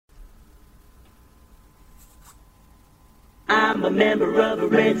I'm a member of a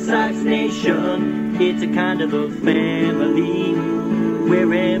Red Sox nation. It's a kind of a family.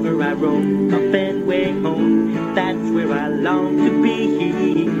 Wherever I roam, a Fenway home, that's where I long to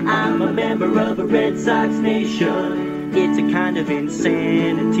be. I'm a member of a Red Sox nation. It's a kind of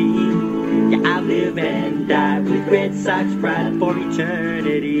insanity. Yeah, I live and die with Red Sox pride for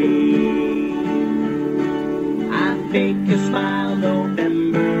eternity. I fake a smile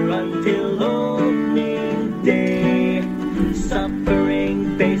November until opening day.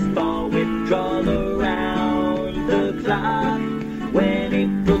 Suffering baseball withdrawal around the clock. When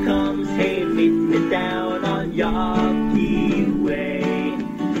April comes, hey, meet me down on Yankee Way.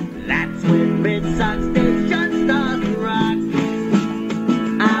 That's when Red Sox nation starts to rock.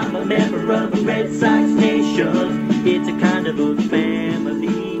 I'm a member of a Red Sox nation. It's a kind of a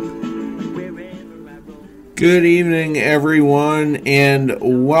family. Wherever I roam. Good evening, everyone, and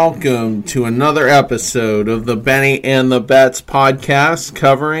welcome to another episode of the Benny and the Bets podcast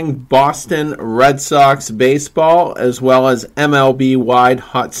covering Boston Red Sox baseball as well as MLB-wide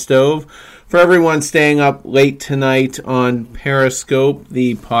hot stove. For everyone staying up late tonight on Periscope,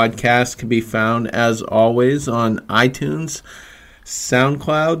 the podcast can be found, as always, on iTunes,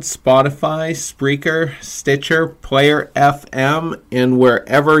 SoundCloud, Spotify, Spreaker, Stitcher, Player FM, and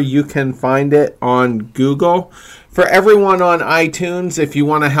wherever you can find it on Google. For everyone on iTunes, if you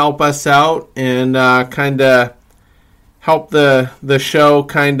want to help us out and kind of help the show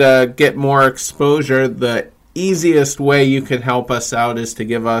kind of get more exposure, the easiest way you could help us out is to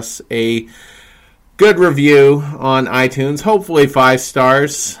give us a good review on iTunes, hopefully 5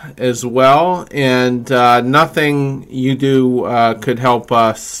 stars as well, and nothing you do could help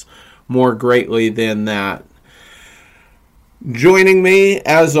us more greatly than that. Joining me,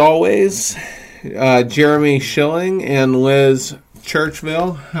 as always, Jeremy Schilling and Liz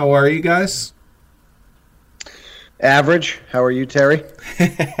Churchville. How are you guys? Average. How are you, Terry?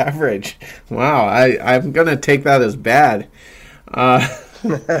 Average. Wow, I'm going to take that as bad. I'm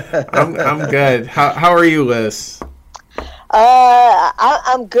good. How are you, Liz?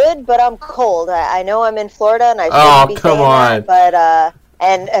 I'm good, but I'm cold. I know I'm in Florida, and I shouldn't be saying that, but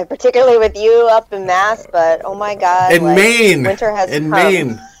and particularly with you up in Mass, but oh my God, in Maine, winter has in come.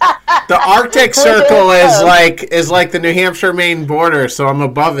 Maine, the Arctic Circle is like the New Hampshire-Maine border, so I'm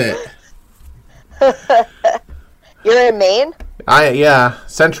above it. You're in Maine? Yeah,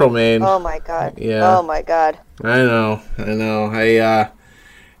 Central Maine. Oh my God. Yeah. Oh my God. I know.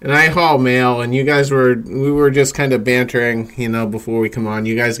 And I haul mail, and we were just kind of bantering, before we come on.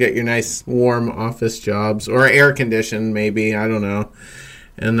 You guys get your nice warm office jobs, or air conditioned, maybe, I don't know.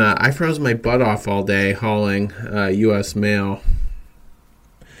 And I froze my butt off all day hauling U.S. mail,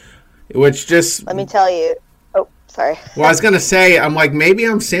 which just... Let me tell you. Oh, sorry. Well, I was going to say, I'm like, maybe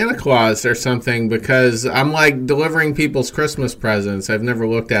I'm Santa Claus or something, because I'm like delivering people's Christmas presents. I've never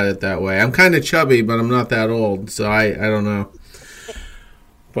looked at it that way. I'm kind of chubby, but I'm not that old, so I don't know.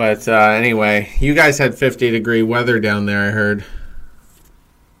 But anyway, you guys had 50-degree weather down there, I heard.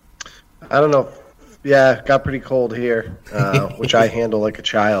 I don't know. Yeah, it got pretty cold here, which I handle like a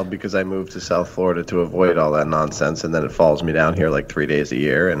child because I moved to South Florida to avoid all that nonsense, and then it follows me down here like 3 days a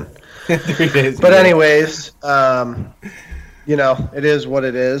year. And 3 days. But anyways, it is what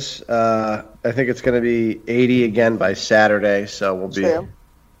it is. I think it's going to be 80 again by Saturday, so we'll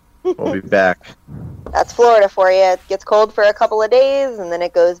be back. That's Florida for you. It gets cold for a couple of days, and then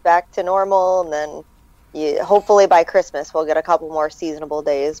it goes back to normal, and then hopefully by Christmas we'll get a couple more seasonable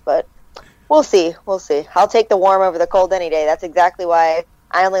days, but we'll see. We'll see. I'll take the warm over the cold any day. That's exactly why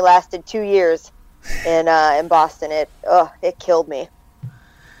I only lasted 2 years in Boston. It killed me.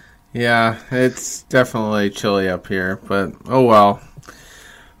 Yeah, it's definitely chilly up here, but oh well.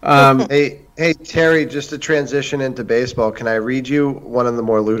 Hey, Terry, just to transition into baseball, can I read you one of the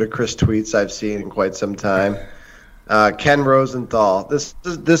more ludicrous tweets I've seen in quite some time? Ken Rosenthal. This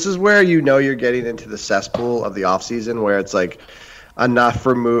is where you're getting into the cesspool of the offseason, where it's like enough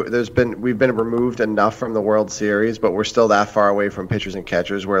removed. We've been removed enough from the World Series, but we're still that far away from pitchers and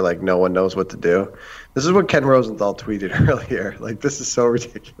catchers where like no one knows what to do. This is what Ken Rosenthal tweeted earlier. Like, this is so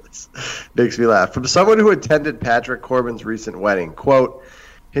ridiculous. Makes me laugh. From someone who attended Patrick Corbin's recent wedding, quote,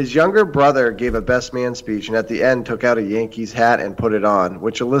 "His younger brother gave a best man speech and at the end took out a Yankees hat and put it on,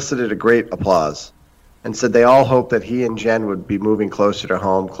 which elicited a great applause, and said they all hoped that he and Jen would be moving closer to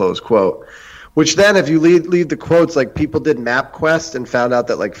home," close quote. Which then, if you leave the quotes, like people did MapQuest and found out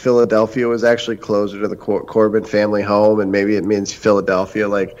that like Philadelphia was actually closer to the Corbin family home, and maybe it means Philadelphia.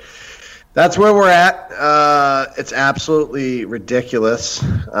 Like, that's where we're at. It's absolutely ridiculous.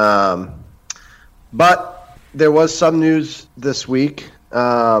 But there was some news this week.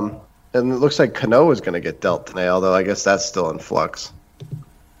 And it looks like CANO is going to get dealt today, although I guess that's still in flux.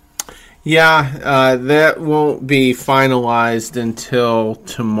 Yeah, that won't be finalized until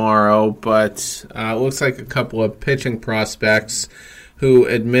tomorrow, but it looks like a couple of pitching prospects who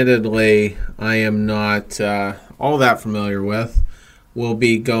admittedly I am not all that familiar with will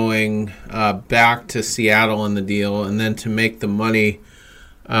be going back to Seattle in the deal, and then to make the money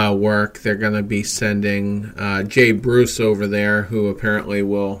work, they're going to be sending Jay Bruce over there, who apparently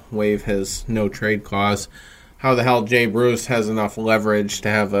will waive his no-trade clause. How the hell Jay Bruce has enough leverage to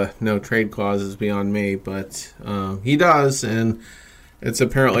have a no-trade clause is beyond me, but he does, and it's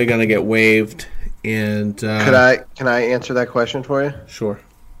apparently going to get waived. And can I answer that question for you? Sure.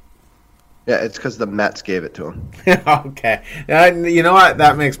 Yeah, it's because the Mets gave it to him. Okay. You know what?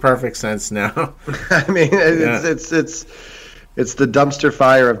 That makes perfect sense now. I mean, it's the dumpster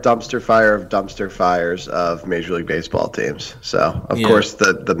fire of dumpster fire of dumpster fires of Major League Baseball teams. So, of course,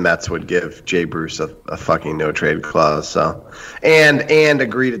 the Mets would give Jay Bruce a fucking no-trade clause. So, and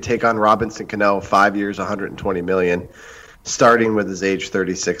agree to take on Robinson Cano 5 years, $120 million, starting with his age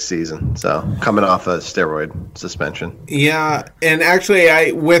 36 season. So, coming off a steroid suspension. Yeah, and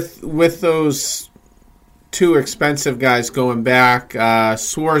actually, with those two expensive guys going back,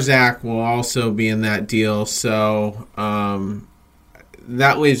 Swarzak will also be in that deal. So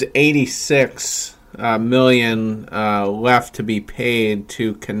that leaves $86 million left to be paid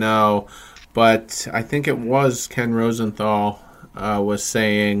to Cano. But I think it was Ken Rosenthal was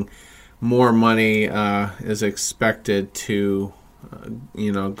saying more money is expected to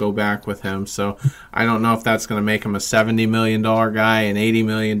go back with him. So I don't know if that's going to make him a $70 million guy, an $80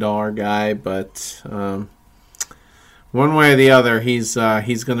 million guy, but one way or the other, he's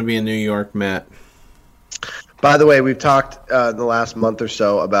going to be a New York Met. By the way, we've talked in the last month or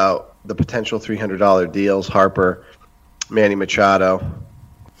so about the potential $300 deals. Harper, Manny Machado,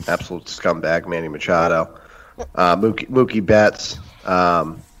 absolute scumbag Manny Machado, Mookie Betts,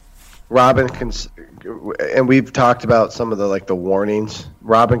 and we've talked about some of the warnings.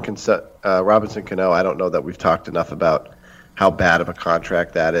 Robinson Cano, I don't know that we've talked enough about how bad of a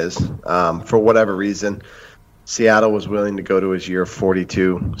contract that is. For whatever reason, Seattle was willing to go to his year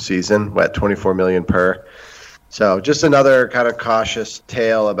 42 season at $24 million per. So just another kind of cautious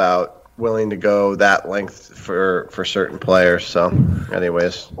tale about willing to go that length for certain players. So,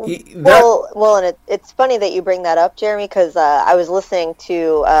 anyways, and it's funny that you bring that up, Jeremy, because I was listening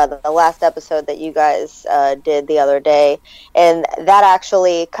to the last episode that you guys did the other day, and that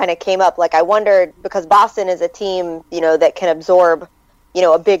actually kind of came up. Like, I wondered, because Boston is a team, that can absorb,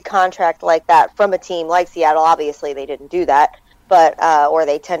 a big contract like that from a team like Seattle. Obviously, they didn't do that, but or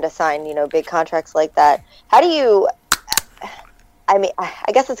they tend to sign, big contracts like that. How do you? I mean,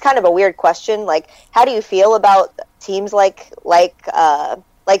 I guess it's kind of a weird question. Like, how do you feel about teams like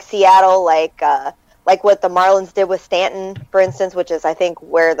Seattle, like what the Marlins did with Stanton, for instance, which is, I think,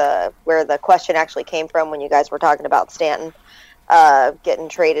 where the question actually came from when you guys were talking about Stanton getting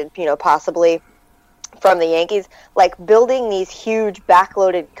traded, possibly from the Yankees. Like, building these huge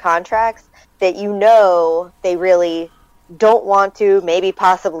backloaded contracts that they really don't want to, maybe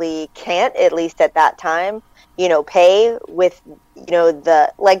possibly can't, at least at that time, pay with,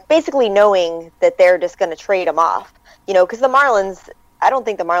 basically knowing that they're just going to trade him off, because the Marlins, I don't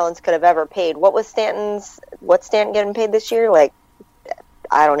think the Marlins could have ever paid. What's Stanton getting paid this year? Like,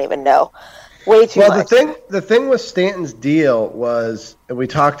 I don't even know. Way too much. The thing with Stanton's deal was, and we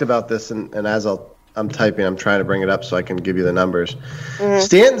talked about this, and as I'm typing, I'm trying to bring it up so I can give you the numbers. Mm-hmm.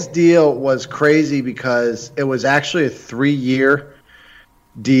 Stanton's deal was crazy because it was actually a 3-year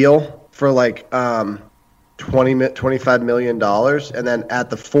deal for $25 million, and then at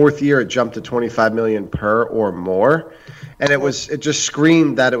the 4th year it jumped to $25 million per or more, and it just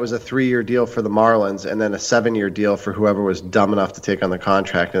screamed that it was a 3-year deal for the Marlins and then a 7-year deal for whoever was dumb enough to take on the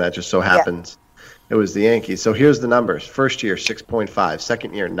contract, and that just so happens it was the Yankees. So here's the numbers: first year 6.5,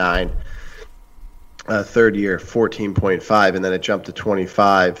 second year 9, third year 14.5, and then it jumped to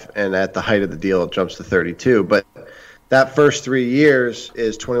 25, and at the height of the deal it jumps to 32. But that first 3 years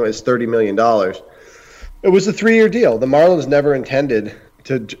is $30 million. It was a 3-year deal. The Marlins never intended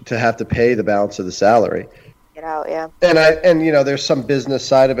to have to pay the balance of the salary. Get out, yeah. And there's some business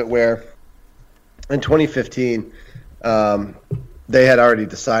side of it where in 2015 they had already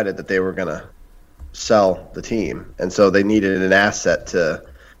decided that they were going to sell the team, and so they needed an asset to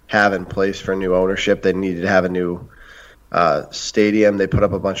have in place for new ownership. They needed to have a new stadium. They put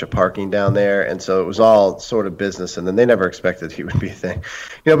up a bunch of parking down there, and so it was all sort of business, and then they never expected he would be a thing.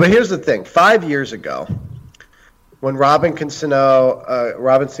 But here's the thing. 5 years ago, when Robinson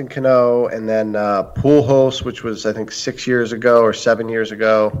Cano, and then Pujols, which was I think 6 years ago or 7 years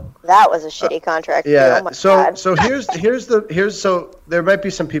ago. That was a shitty contract. Yeah. Oh my God. So so there might be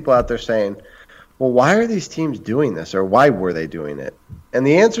some people out there saying, well, why are these teams doing this, or why were they doing it? And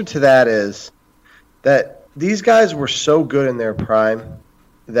the answer to that is that these guys were so good in their prime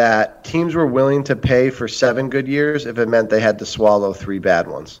that teams were willing to pay for 7 good years if it meant they had to swallow 3 bad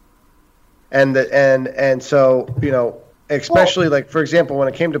ones. And so, you know, especially like, for example, when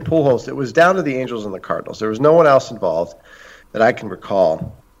it came to Pujols, it was down to the Angels and the Cardinals. There was no one else involved that I can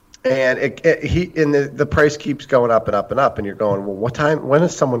recall. And the price keeps going up and up and up, and you're going, well, when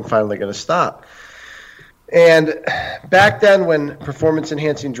is someone finally going to stop? And back then, when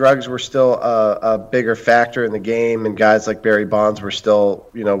performance-enhancing drugs were still a bigger factor in the game, and guys like Barry Bonds were still,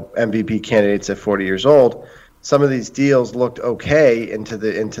 you know, MVP candidates at 40 years old, some of these deals looked okay into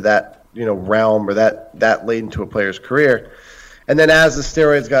that, you know, realm, or that late into a player's career. And then as the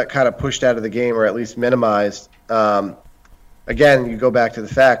steroids got kind of pushed out of the game, or at least minimized, again, you go back to the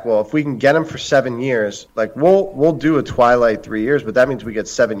fact, well, if we can get him for 7 years, like we'll do a twilight 3 years, but that means we get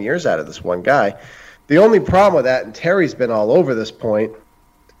 7 years out of this one guy. The only problem with that, and Terry's been all over this point,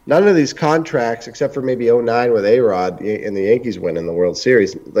 none of these contracts, except for maybe 2009 with A-Rod and the Yankees winning the World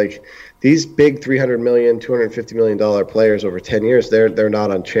Series, like these big $300 million, $250 million players over 10 years, they're not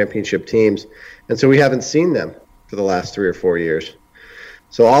on championship teams. And so we haven't seen them for the last 3 or 4 years.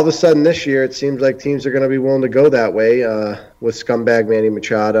 So all of a sudden this year, it seems like teams are going to be willing to go that way with scumbag Manny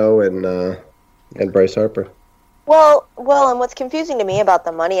Machado and Bryce Harper. Well, and what's confusing to me about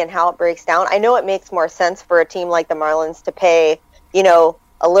the money and how it breaks down, I know it makes more sense for a team like the Marlins to pay, you know,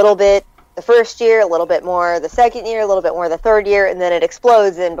 a little bit the first year, a little bit more the second year, a little bit more the third year, and then it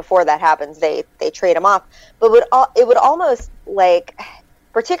explodes, and before that happens, they trade them off. But it would almost, like,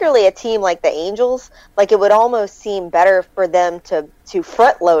 particularly a team like the Angels, like it would almost seem better for them to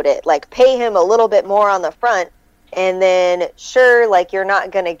front load it, like pay him a little bit more on the front, and then sure, like you're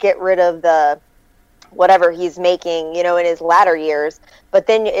not going to get rid of the whatever he's making, you know, in his latter years, but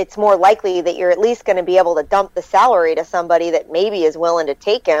then it's more likely that you're at least going to be able to dump the salary to somebody that maybe is willing to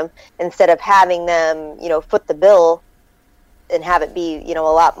take him, instead of having them, you know, foot the bill and have it be, you know,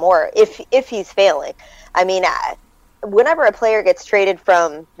 a lot more if he's failing. I mean, whenever a player gets traded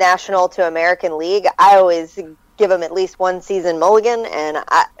from National to American League, I always give him at least 1 season mulligan, and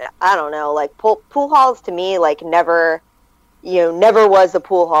I don't know, like Pujols to me, like never was the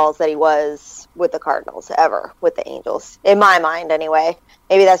Pujols that he was with the Cardinals, ever, with the Angels, in my mind anyway.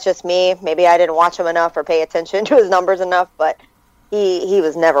 Maybe that's just me. Maybe I didn't watch him enough or pay attention to his numbers enough, but he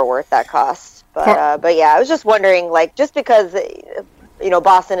was never worth that cost. But yeah, I was just wondering, like, just because, you know,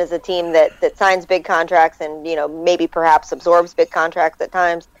 Boston is a team that signs big contracts and, you know, maybe perhaps absorbs big contracts at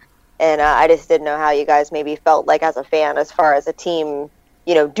times, and I just didn't know how you guys maybe felt like as a fan, as far as a team,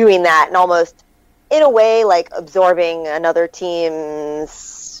 you know, doing that and almost in a way like absorbing another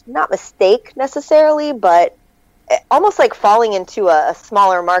team's, not mistake necessarily, but almost like falling into a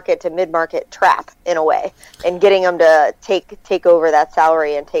smaller market to mid-market trap in a way, and getting them to take over that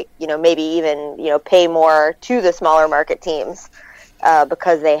salary and take, you know, maybe even, you know, pay more to the smaller market teams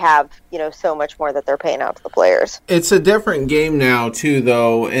because they have, you know, so much more that they're paying out to the players. It's a different game now too,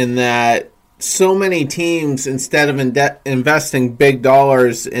 though, in that so many teams, instead of investing big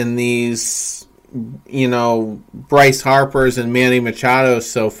dollars in these, you know, Bryce Harpers and Manny Machados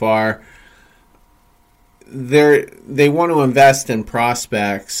so far, they want to invest in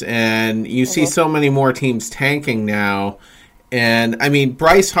prospects, and you see so many more teams tanking now. And I mean,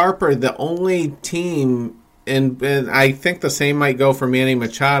 Bryce Harper, the only team, and I think the same might go for Manny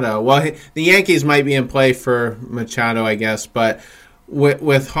Machado. Well, the Yankees might be in play for Machado, I guess, but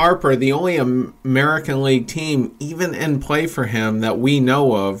with Harper, the only American League team even in play for him that we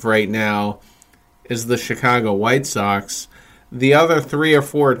know of right now is the Chicago White Sox. The other 3 or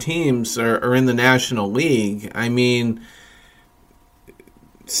 4 teams are in the National League. I mean,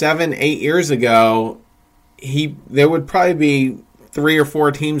 7-8 years ago, there would probably be 3 or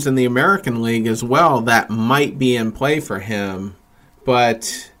 4 teams in the American League as well that might be in play for him.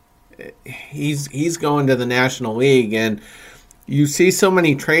 But he's going to the National League, and you see so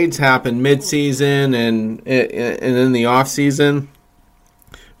many trades happen mid-season and in the off-season.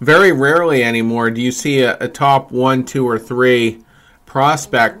 Very rarely anymore do you see a top 1, 2, or 3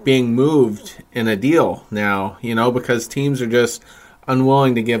 prospect being moved in a deal now, you know, because teams are just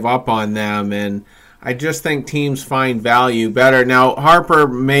unwilling to give up on them, and I just think teams find value better. Now, Harper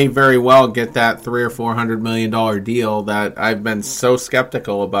may very well get that $300 or $400 million deal that I've been so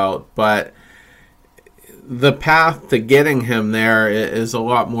skeptical about, but the path to getting him there is a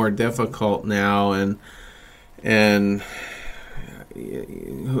lot more difficult now, and And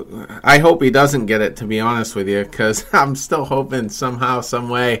I hope he doesn't get it, to be honest with you, because I'm still hoping somehow, some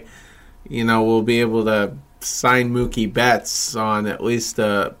way, we'll be able to sign Mookie Betts on at least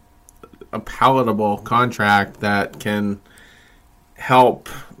a palatable contract that can help,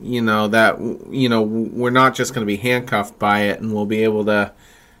 that, we're not just going to be handcuffed by it, and we'll be able to,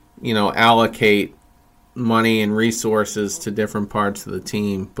 allocate money and resources to different parts of the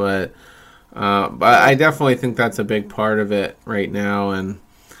team. But I definitely think that's a big part of it right now. And,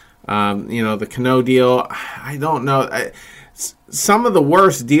 the CANO deal, I don't know. Some of the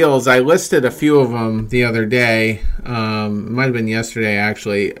worst deals, I listed a few of them the other day. It might have been yesterday,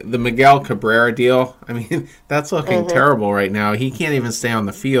 actually. The Miguel Cabrera deal, I mean, that's looking terrible right now. He can't even stay on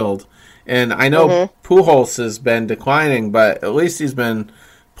the field. And I know Pujols has been declining, but at least he's been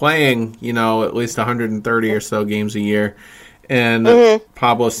playing, at least 130 or so games a year. And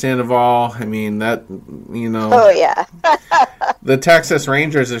Pablo Sandoval, I mean, that, Oh, yeah. the Texas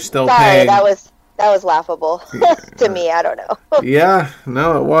Rangers are still Sorry, paying. that was laughable to me. I don't know. Yeah,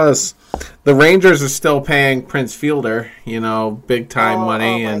 no, it was. The Rangers are still paying Prince Fielder, big time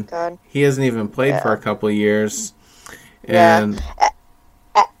money, and God. he hasn't even played for a couple of years. Yeah. And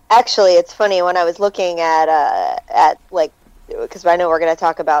actually, it's funny when I was looking at like, because I know we're going to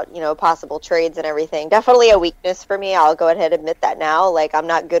talk about possible trades and everything. Definitely a weakness for me. I'll go ahead and admit that now. Like, I'm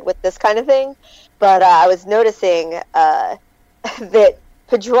not good with this kind of thing. But I was noticing that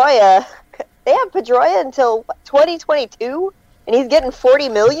Pedroia. They have Pedroia until 2022, and he's getting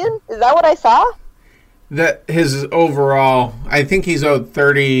 $40 million. Is that what I saw? that his overall, I think he's owed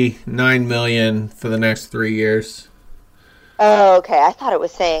 $39 million for the next 3 years. Oh, okay. I thought it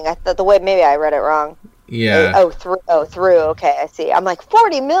was saying. I thought the way maybe I read it wrong. Yeah. Through. Okay, I see. I'm like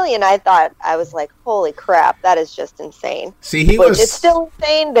 $40 million. I was like, holy crap, that is just insane. See, it's still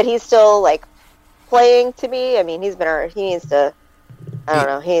insane, but he's still like playing to me. I mean, he needs to. I don't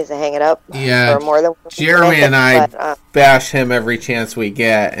know. He needs to hang it up. Yeah. For more than Jeremy and I bash him every chance we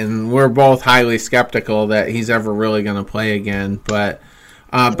get, and we're both highly skeptical that he's ever really going to play again. But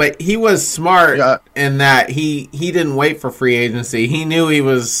he was smart in that he didn't wait for free agency. He knew he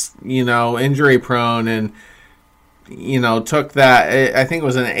was, injury prone, and, took that. I think it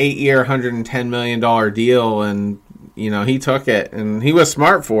was an 8-year, $110 million deal, and, he took it. And he was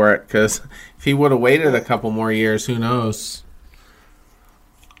smart for it, because if he would have waited a couple more years, who knows?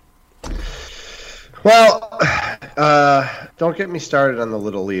 Well, don't get me started on the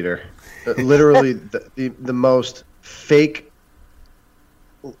little leader. Literally the most fake,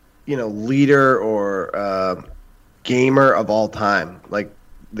 leader or gamer of all time. Like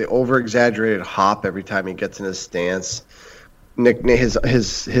the over-exaggerated hop every time he gets in his stance.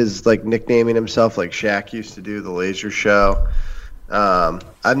 His like nicknaming himself like Shaq used to do, the Laser Show.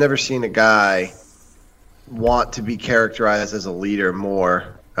 I've never seen a guy want to be characterized as a leader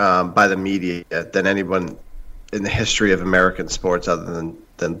more by the media than anyone in the history of American sports other than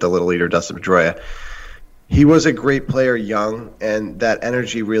the little leader Dustin Pedroia. He was a great player young, and that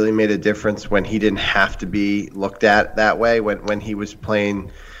energy really made a difference when he didn't have to be looked at that way, when he was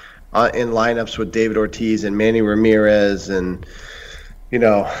playing in lineups with David Ortiz and Manny Ramirez and,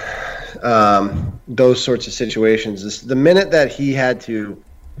 those sorts of situations. The minute that he had to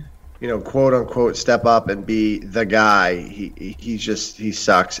quote unquote step up and be the guy, he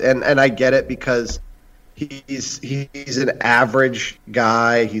sucks. And I get it because he's an average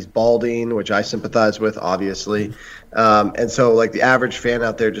guy. He's balding, which I sympathize with, obviously. And so like the average fan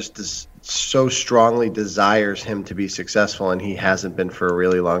out there just so strongly desires him to be successful, and he hasn't been for a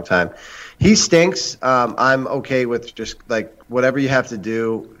really long time. He stinks. I'm okay with just like whatever you have to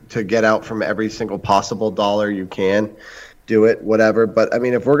do to get out from every single possible dollar you can. Do it, whatever. But I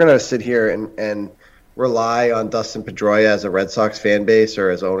mean, if we're gonna sit here and rely on Dustin Pedroia as a Red Sox fan base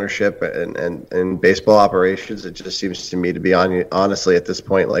or as ownership and baseball operations, it just seems to me to be honestly at this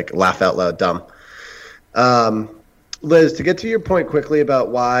point like laugh out loud dumb. Liz, to get to your point quickly about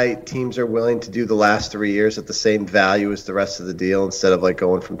why teams are willing to do the last 3 years at the same value as the rest of the deal instead of like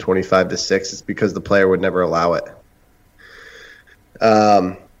going from 25 to 6, it's because the player would never allow it.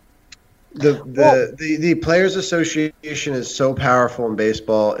 The Players Association is so powerful in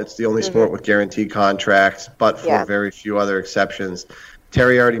baseball. It's the only sport with guaranteed contracts, but for very few other exceptions.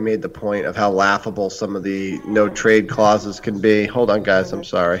 Terry already made the point of how laughable some of the no trade clauses can be. Hold on, guys. I'm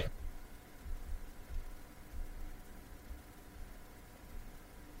sorry.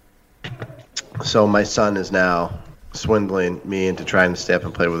 So my son is now swindling me into trying to stay up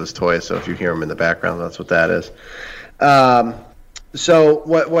and play with his toys. So if you hear him in the background, that's what that is. So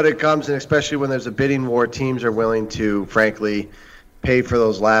what it comes, and especially when there's a bidding war, teams are willing to, frankly, pay for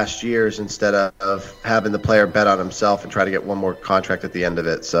those last years instead of having the player bet on himself and try to get one more contract at the end of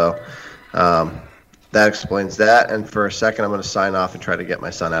it. So that explains that. And for a second, I'm going to sign off and try to get my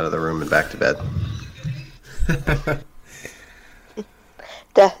son out of the room and back to bed.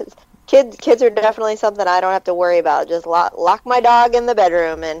 Kids are definitely something I don't have to worry about. Just lock my dog in the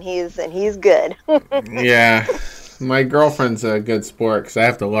bedroom, and he's good. Yeah, my girlfriend's a good sport because I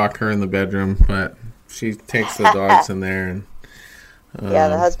have to lock her in the bedroom, but she takes the dogs in there. And yeah,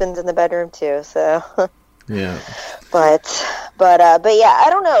 the husband's in the bedroom too. So yeah, but yeah, I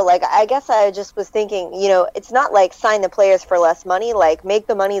don't know. Like, I guess I just was thinking, it's not like sign the players for less money. Like, make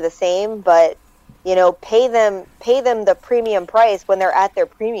the money the same, but pay them the premium price when they're at their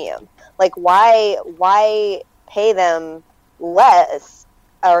premium. Like, why pay them less,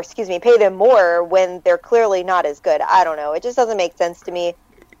 or pay them more when they're clearly not as good? I don't know. It just doesn't make sense to me.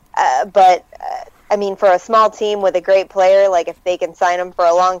 But I mean, for a small team with a great player, like, if they can sign him for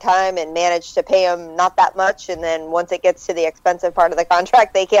a long time and manage to pay him not that much, and then once it gets to the expensive part of the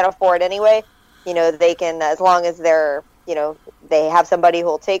contract, they can't afford anyway. They can, as long as they're, they have somebody who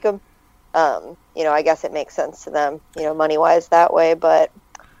will take them. I guess it makes sense to them, money-wise that way, but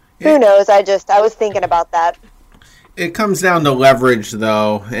who knows? I was thinking about that. It comes down to leverage,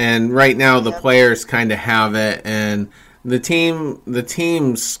 though, and right now the players kind of have it, and the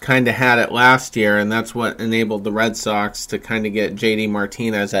teams kind of had it last year, and that's what enabled the Red Sox to kind of get JD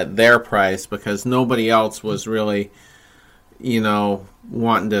Martinez at their price, because nobody else was really,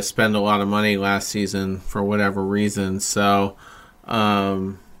 wanting to spend a lot of money last season for whatever reason. So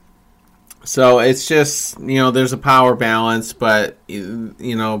it's just, there's a power balance, but,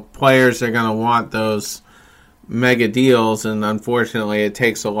 players are going to want those mega deals, and unfortunately it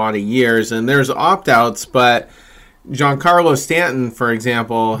takes a lot of years. And there's opt-outs, but Giancarlo Stanton, for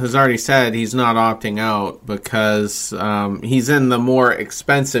example, has already said he's not opting out because he's in the more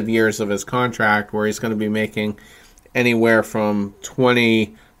expensive years of his contract where he's going to be making anywhere from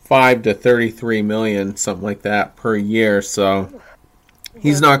 $25 to $33 million, something like that, per year. So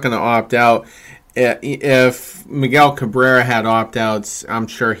he's not going to opt out. If Miguel Cabrera had opt-outs, I'm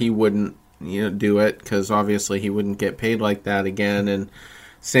sure he wouldn't do it because obviously he wouldn't get paid like that again. And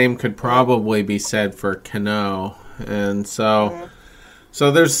same could probably be said for CANO. And so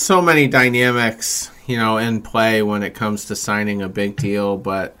there's so many dynamics, in play when it comes to signing a big deal.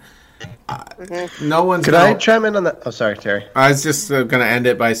 But no one's. Could I chime in on that? Oh, sorry, Terry. I was just going to end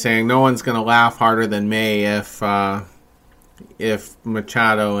it by saying no one's going to laugh harder than me if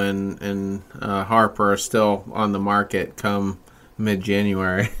Machado and Harper are still on the market come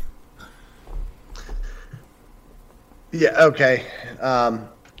mid-January. Yeah, okay.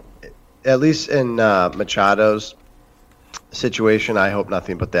 At least in Machado's situation, I hope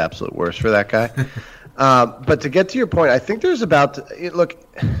nothing but the absolute worst for that guy. But to get to your point, I think there's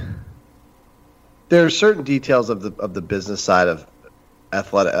there are certain details of the business side of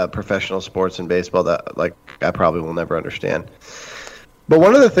athletic professional sports and baseball that I probably will never understand. But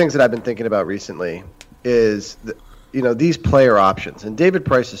one of the things that I've been thinking about recently is these player options, and David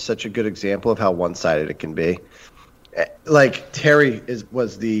Price is such a good example of how one-sided it can be. Like, Terry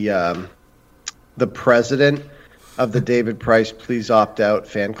was the president of the David Price Please Opt Out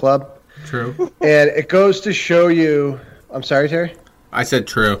fan club. True. And it goes to show you. I'm sorry, Terry? I said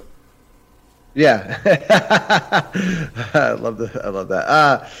true. Yeah. I love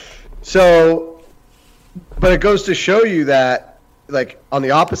that. But it goes to show you that, like, on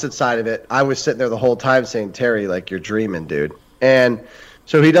the opposite side of it, I was sitting there the whole time saying, Terry, like, you're dreaming, dude. And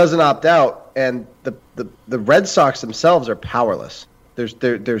so he doesn't opt out, and the Red Sox themselves are powerless.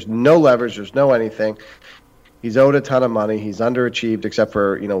 There's no leverage. There's no anything. He's owed a ton of money. He's underachieved except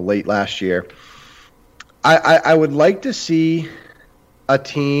for late last year. I would like to see a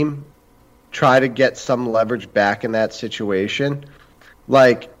team try to get some leverage back in that situation.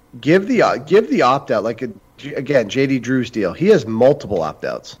 Like, give the opt out. Like, again, JD Drew's deal. He has multiple opt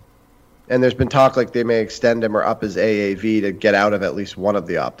outs. And there's been talk like they may extend him or up his AAV to get out of at least one of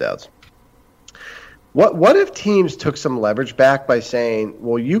the opt-outs. What if teams took some leverage back by saying,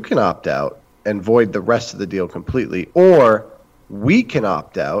 well, you can opt out and void the rest of the deal completely, or we can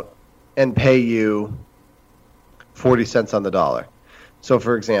opt out and pay you 40 cents on the dollar. So,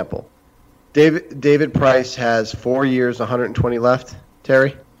 for example, David Price has 4 years, 120 left,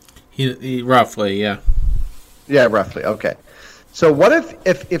 Terry? He roughly, yeah. Yeah, roughly, okay. So what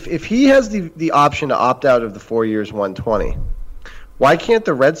if he has the option to opt out of the 4 years, 120? Why can't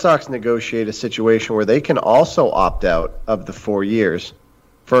the Red Sox negotiate a situation where they can also opt out of the 4 years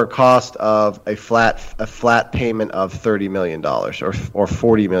for a cost of a flat payment of $30 million or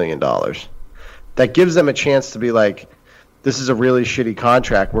 $40 million? That gives them a chance to be like, this is a really shitty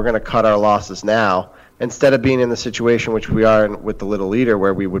contract. We're going to cut our losses now, instead of being in the situation which we are in with the little leader,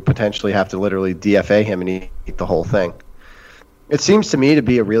 where we would potentially have to literally DFA him and eat the whole thing. It seems to me to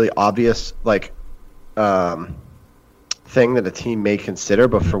be a really obvious thing that a team may consider,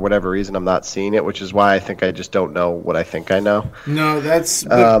 but for whatever reason I'm not seeing it, which is why I think I just don't know what I think I know. No, that's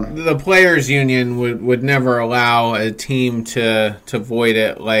the players union would never allow a team to void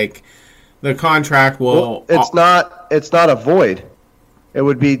it. Like, the contract will. Well, it's not a void. It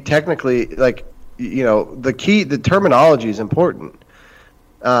would be technically, like, the terminology is important.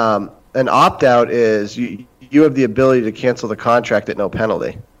 An opt-out is you have the ability to cancel the contract at no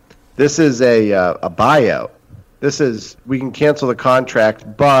penalty. This is a buyout. This is, we can cancel the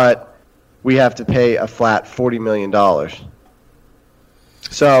contract, but we have to pay a flat $40 million.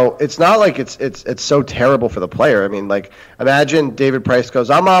 So it's not like it's so terrible for the player. I mean, like, imagine David Price goes,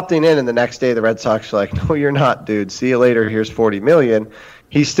 I'm opting in, and the next day the Red Sox are like, no, you're not, dude. See you later. Here's $40 million.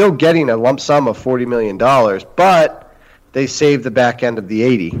 He's still getting a lump sum of $40 million, but they save the back end of the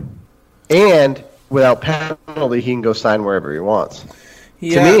 80. And without penalty, he can go sign wherever he wants.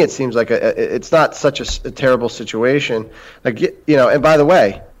 Yeah. To me, it seems like it's not such a terrible situation. Like, and by the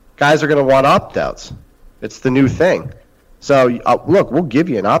way, guys are going to want opt-outs. It's the new thing. So, look, we'll give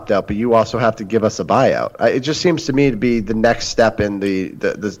you an opt-out, but you also have to give us a buyout. It just seems to me to be the next step in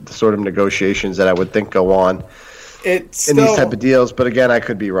the sort of negotiations that I would think go on in these type of deals. But again, I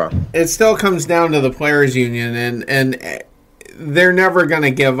could be wrong. It still comes down to the players' union, and they're never going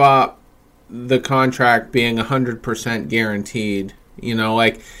to give up the contract being 100% guaranteed.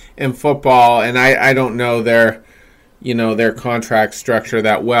 Like in football, and I don't know their contract structure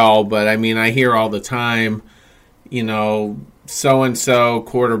that well, but I mean, I hear all the time, so-and-so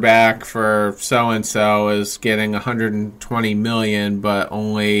quarterback for so-and-so is getting $120 million, but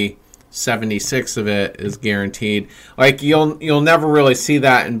only 76 of it is guaranteed. Like, you'll never really see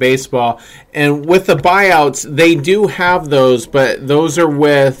that in baseball. And with the buyouts, they do have those, but those are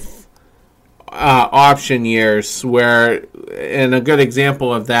with option years, where, and a good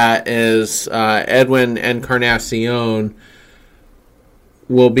example of that is Edwin Encarnacion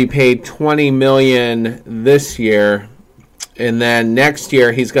will be paid $20 million this year, and then next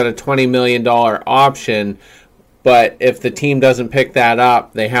year he's got a $20 million option, but if the team doesn't pick that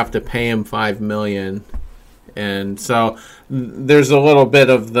up, they have to pay him $5 million. And so there's a little bit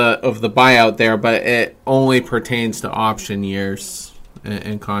of the buyout there, but it only pertains to option years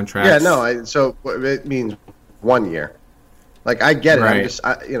and contracts. Yeah, no. So it means 1 year. Like, I get it. Right. I'm just,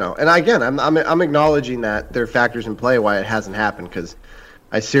 and again, I'm acknowledging that there are factors in play why it hasn't happened, because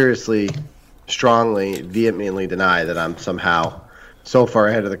I seriously, strongly, vehemently deny that I'm somehow so far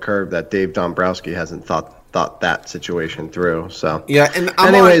ahead of the curve that Dave Dombrowski hasn't thought that situation through. So yeah. And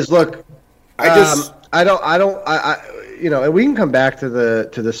look, and we can come back to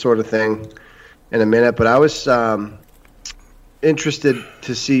this sort of thing in a minute, but I was interested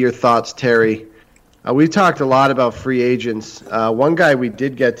to see your thoughts, Terry. We talked a lot about free agents. One guy we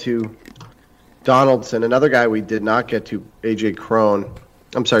did get to, Donaldson. Another guy we did not get to, CJ Cron,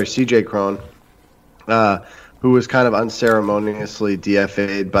 who was kind of unceremoniously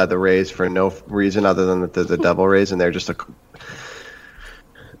DFA'd by the Rays for no reason other than that they're the Devil Rays, and they're just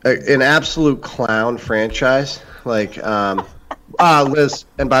an absolute clown franchise. Like, Liz,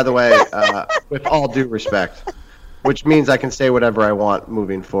 and by the way, with all due respect, which means I can say whatever I want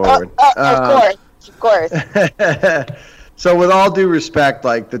moving forward. Of course. So with all due respect,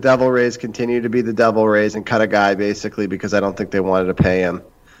 like, the Devil Rays continue to be the Devil Rays and cut a guy basically because I don't think they wanted to pay him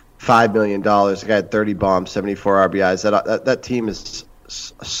 $5 million. The guy had 30 bombs, 74 RBIs. That team is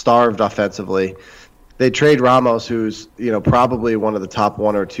starved offensively. They trade Ramos, who's probably one of the top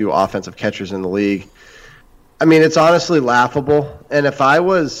one or two offensive catchers in the league. I mean, it's honestly laughable. And if I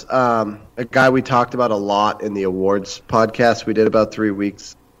was a guy we talked about a lot in the awards podcast we did about 3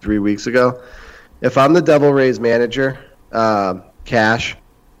 weeks ago, if I'm the Devil Rays manager, Cash,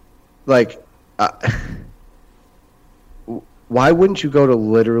 like, why wouldn't you go to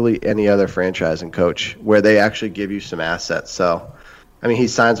literally any other franchise and coach where they actually give you some assets? So, I mean, he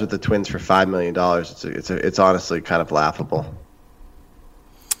signs with the Twins for $5 million. It's honestly kind of laughable.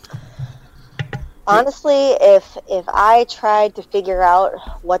 Honestly, if I tried to figure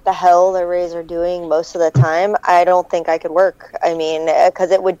out what the hell the Rays are doing most of the time, I don't think I could work. I mean,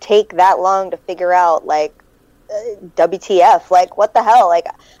 because it would take that long to figure out, like, WTF, like, what the hell? Like,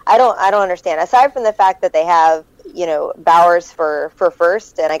 I don't understand. Aside from the fact that they have, Bowers for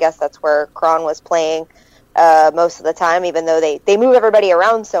first, and I guess that's where Cron was playing most of the time, even though they move everybody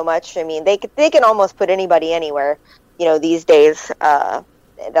around so much. I mean, they can almost put anybody anywhere, these days.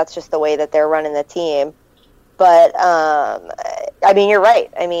 That's just the way that they're running the team. But, I mean, you're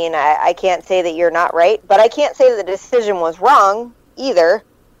right. I mean, I can't say that you're not right, but I can't say that the decision was wrong either.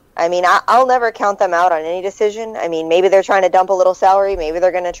 I mean, I'll never count them out on any decision. I mean, maybe they're trying to dump a little salary. Maybe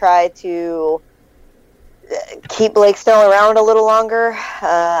they're going to try to keep Blake Snell around a little longer.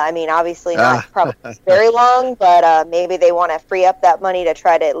 I mean, obviously not probably very long, but maybe they want to free up that money to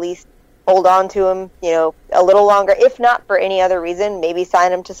try to at least hold on to him, you know, a little longer. If not for any other reason, maybe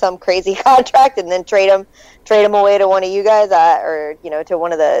sign him to some crazy contract and then trade him away to one of you guys, or you know, to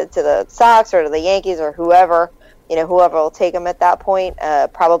the Sox or to the Yankees or whoever. You know, whoever will take him at that point.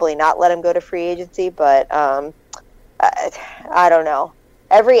 Probably not let him go to free agency, but I don't know.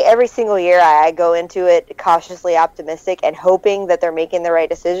 Every single year I go into it cautiously optimistic and hoping that they're making the right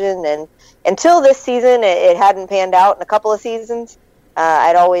decision. And until this season, it hadn't panned out in a couple of seasons.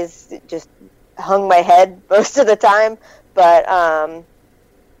 I'd always just hung my head most of the time. But,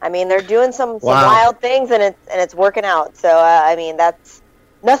 I mean, they're doing some wild things, and it's working out. So, I mean, that's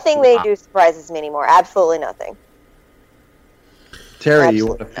nothing they do surprises me anymore. Absolutely nothing. Terry, you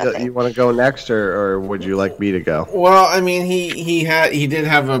want to go next, or would you like me to go? Well, I mean, he did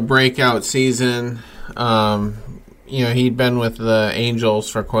have a breakout season. You know, he'd been with the Angels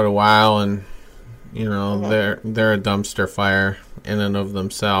for quite a while, and you know, they're a dumpster fire in and of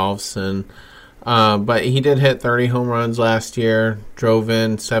themselves. And but he did hit 30 home runs last year, drove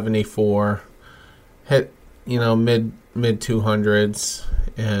in 74, hit, you know, mid 200s,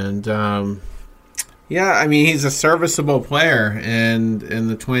 and yeah, I mean, he's a serviceable player, and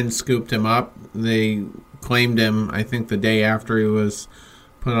the Twins scooped him up. They claimed him, I think, the day after he was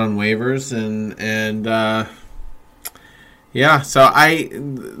put on waivers, and yeah. So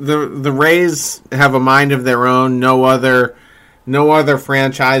the Rays have a mind of their own. No other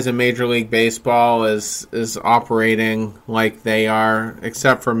franchise in Major League Baseball is operating like they are,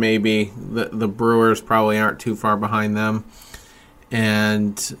 except for maybe the Brewers. Probably aren't too far behind them,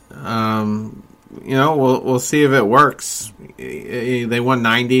 and you know, we'll see if it works. They won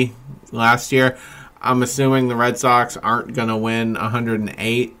 90 last year. I'm assuming the Red Sox aren't going to win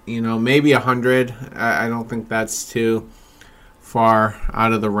 108. You know, maybe 100. I don't think that's too far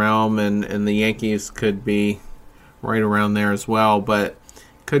out of the realm, and the Yankees could be right around there as well. But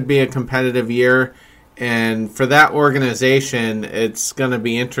could be a competitive year. And for that organization, it's going to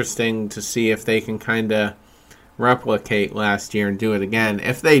be interesting to see if they can kind of replicate last year and do it again.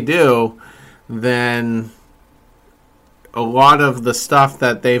 If they do, then a lot of the stuff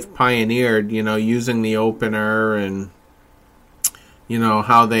that they've pioneered, you know, using the opener and, you know,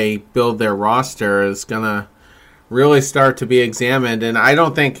 how they build their roster is going to really start to be examined. And I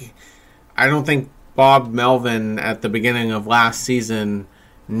don't think Bob Melvin at the beginning of last season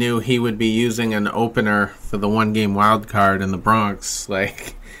knew he would be using an opener for the one-game wild card in the Bronx.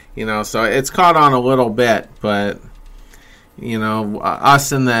 Like, you know, so it's caught on a little bit, but you know,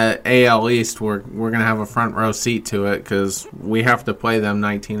 us in the AL East, we're going to have a front row seat to it because we have to play them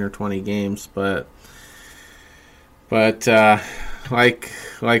 19 or 20 games. But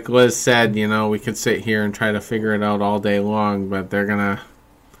like Liz said, you know, we could sit here and try to figure it out all day long, but they're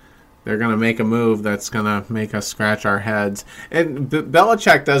gonna make a move that's gonna make us scratch our heads. And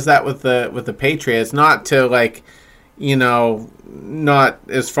Belichick does that with the Patriots, not to like, you know, not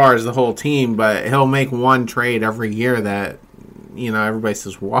as far as the whole team, but he'll make one trade every year that, you know, everybody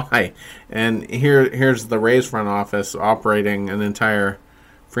says why. And here's the Rays front office operating an entire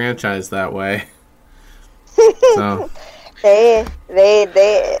franchise that way. So they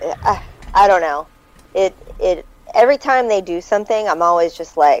I don't know. It every time they do something, I'm always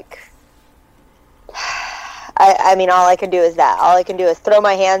just like, I mean, all I can do is that. All I can do is throw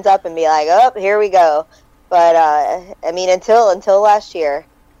my hands up and be like, oh, here we go. But I mean, until last year,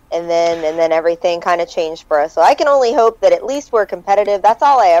 and then everything kind of changed for us. So I can only hope that at least we're competitive. That's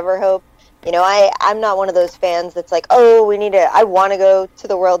all I ever hope. You know, I'm not one of those fans that's like, oh, I want to go to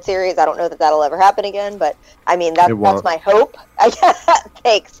the World Series. I don't know that that'll ever happen again, but I mean, that's my hope.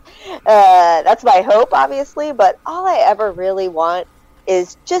 Thanks. That's my hope, obviously. But all I ever really want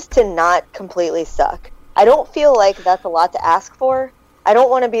is just to not completely suck. I don't feel like that's a lot to ask for. I don't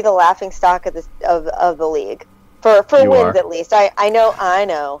want to be the laughingstock of the league for wins, at least. I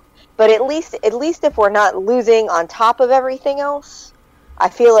know, but at least if we're not losing on top of everything else, I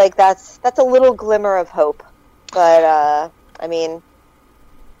feel like that's a little glimmer of hope. But I mean,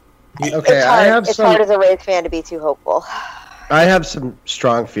 okay, it's hard as a Rays fan to be too hopeful. I have some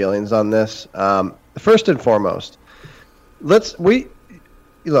strong feelings on this. First and foremost, Liz,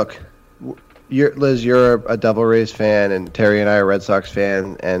 you're a Devil Rays fan, and Terry and I are Red Sox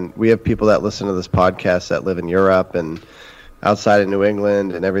fan, and we have people that listen to this podcast that live in Europe and outside of New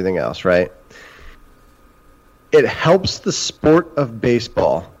England and everything else, right? it helps the sport of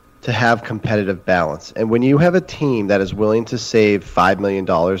baseball to have competitive balance. And when you have a team that is willing to save $5 million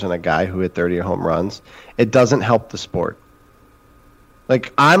on a guy who hit 30 home runs, it doesn't help the sport.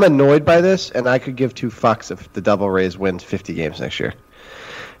 Like, I'm annoyed by this, and I could give two fucks if the Devil Rays wins 50 games next year.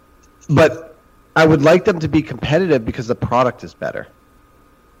 But I would like them to be competitive because the product is better.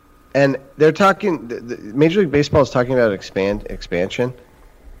 And they're talking, Major League Baseball is talking about expansion.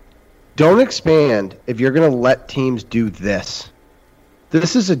 Don't expand if you're going to let teams do this.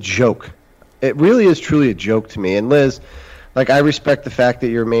 This is a joke. It really is truly a joke to me. And Liz, like, I respect the fact that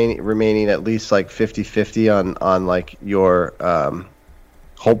you're remaining at least like 50-50 on like your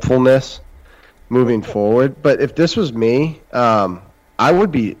hopefulness moving forward. But if this was me, I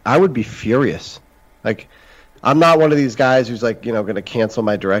would be furious. Like, I'm not one of these guys who's like, going to cancel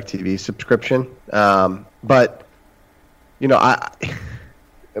my DirecTV subscription. But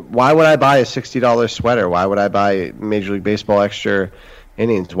why would I buy a $60 sweater? Why would I buy Major League Baseball extra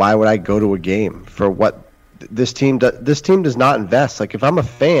innings? Why would I go to a game for what this team does not invest? Like, if I'm a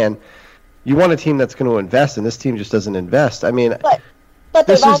fan, you want a team that's going to invest, and this team just doesn't invest. I mean, but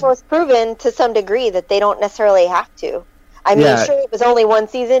they've almost proven to some degree that they don't necessarily have to. I mean, sure, it was only one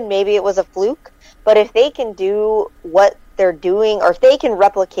season, maybe it was a fluke, but if they can do what they're doing, or if they can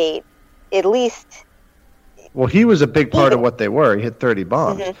replicate at least. Well, he was a big part of what they were. He hit 30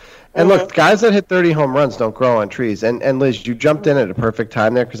 bombs. Mm-hmm. And look, guys that hit 30 home runs don't grow on trees. And Liz, you jumped in at a perfect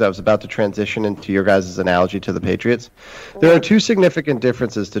time there because I was about to transition into your guys' analogy to the Patriots. There are two significant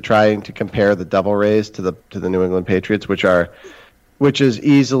differences to trying to compare the Devil Rays to the New England Patriots, which is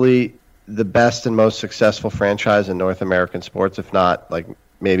easily the best and most successful franchise in North American sports, if not, like,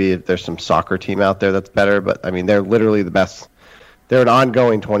 maybe if there's some soccer team out there that's better. But, I mean, they're literally the best. They're an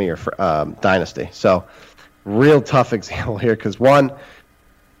ongoing 20-year dynasty. So, real tough example here because, one,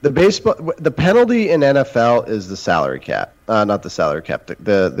 the penalty in NFL is the salary cap, not the salary cap,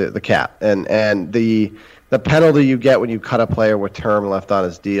 the cap, and the penalty you get when you cut a player with term left on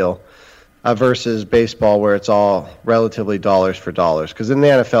his deal, versus baseball where it's all relatively dollars for dollars. Because in the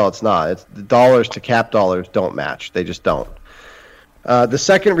NFL it's not. It's the dollars to cap dollars don't match. They just don't. The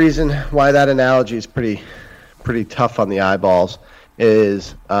second reason why that analogy is pretty tough on the eyeballs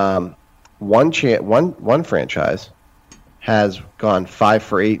is one franchise has gone 5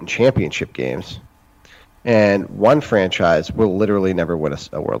 for 8 in championship games, and one franchise will literally never win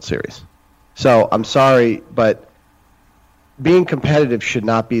a World Series. So I'm sorry, but being competitive should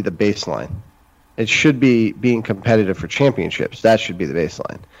not be the baseline. It should be being competitive for championships. That should be the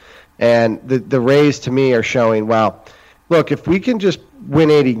baseline. And the Rays, to me, are showing, wow, look, if we can just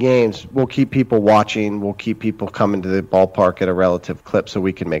win 80 games, we'll keep people watching, we'll keep people coming to the ballpark at a relative clip so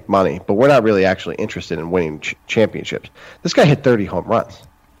we can make money. But we're not really actually interested in winning championships. This guy hit 30 home runs.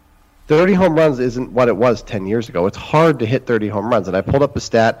 30 home runs isn't what it was 10 years ago. It's hard to hit 30 home runs. And I pulled up a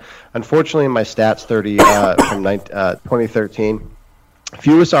stat. Unfortunately, in my stats 30 from 2013,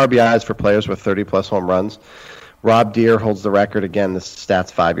 fewest RBIs for players with 30-plus home runs. Rob Deere holds the record. Again, this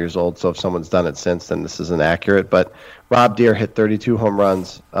stat's 5 years old, so if someone's done it since, then this isn't accurate. But Rob Deere hit 32 home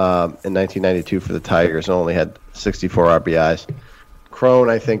runs in 1992 for the Tigers and only had 64 RBIs. CRON,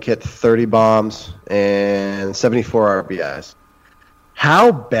 I think, hit 30 bombs and 74 RBIs.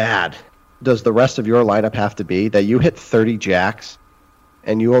 How bad does the rest of your lineup have to be that you hit 30 jacks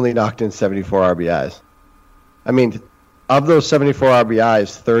and you only knocked in 74 RBIs? I mean, of those 74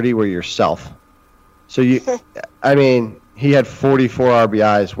 RBIs, 30 were yourself. So he had 44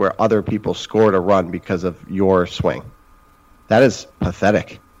 RBIs where other people scored a run because of your swing. That is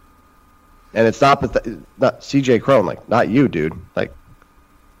pathetic. And it's not CJ Crone, like, not you, dude. Like,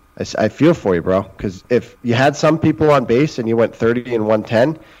 I feel for you, bro. Because if you had some people on base and you went 30 and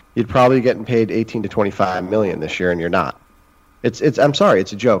 110, you'd probably be getting paid 18 to 25 million this year, and you're not. I'm sorry,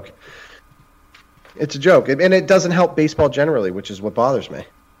 it's a joke. It's a joke, and it doesn't help baseball generally, which is what bothers me.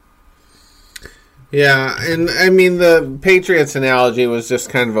 Yeah, and I mean the Patriots analogy was just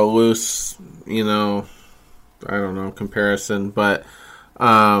kind of a loose, comparison, but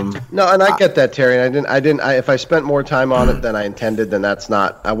no, and I get that, Terry. And I didn't. If I spent more time on it than I intended, then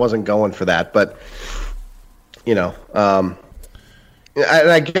I wasn't going for that. But and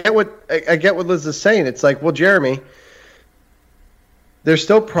I get what Liz is saying. It's like, well, Jeremy, they're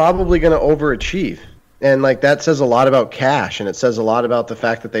still probably going to overachieve. And, like, that says a lot about cash, and it says a lot about the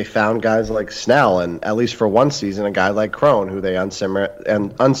fact that they found guys like Snell and, at least for one season, a guy like Crone, who they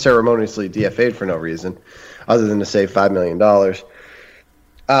unceremoniously DFA'd for no reason other than to save $5 million.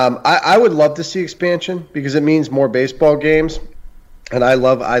 I would love to see expansion because it means more baseball games, and I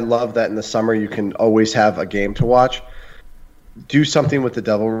love that in the summer you can always have a game to watch. Do something with the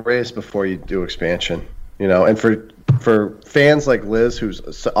Devil Rays before you do expansion. And for fans like Liz,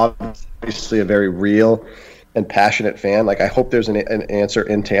 who's obviously a very real and passionate fan, like I hope there's an answer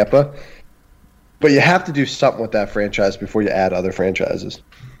in Tampa. But you have to do something with that franchise before you add other franchises.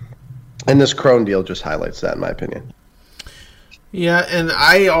 And this CRON deal just highlights that, in my opinion. Yeah, and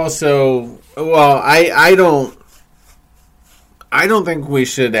I also, I don't think we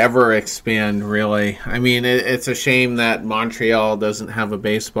should ever expand, really. I mean, it's a shame that Montreal doesn't have a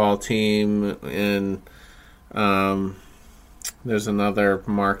baseball team, and there's another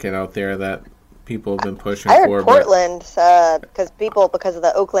market out there that people have been pushing I for. heard Portland, because of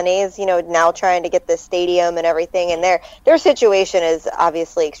the Oakland A's, now trying to get this stadium and everything, and their situation is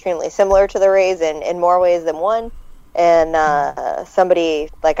obviously extremely similar to the Rays in more ways than one. And somebody,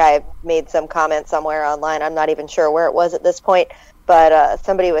 like, I made some comment somewhere online, I'm not even sure where it was at this point, but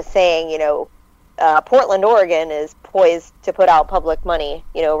somebody was saying, Portland, Oregon is poised to put out public money,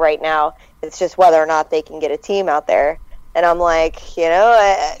 right now. It's just whether or not they can get a team out there. And I'm like,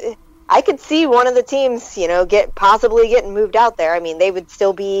 I could see one of the teams, possibly getting moved out there. I mean, they would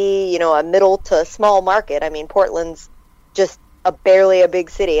still be, a middle to small market. I mean, Portland's just barely a big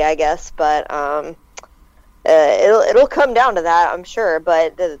city, I guess, but it'll come down to that, I'm sure.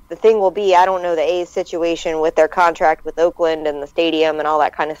 But the thing will be, I don't know the A's situation with their contract with Oakland and the stadium and all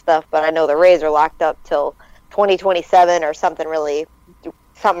that kind of stuff, but I know the Rays are locked up till 2027 or something really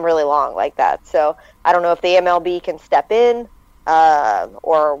long like that. So I don't know if the MLB can step in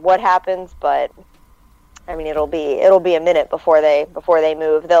or what happens, but I mean, it'll be a minute before they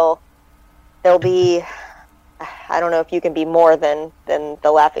move. They'll be, I don't know if you can be more than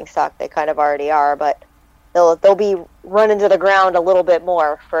the laughingstock they kind of already are, but they'll be running to the ground a little bit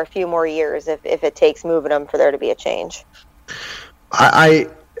more for a few more years if it takes moving them for there to be a change.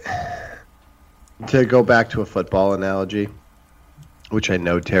 To go back to a football analogy, which I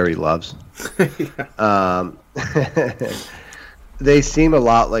know Terry loves. They seem a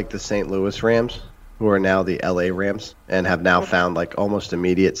lot like the St. Louis Rams, who are now the LA Rams and have now found like almost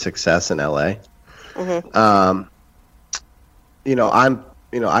immediate success in LA. Mm-hmm.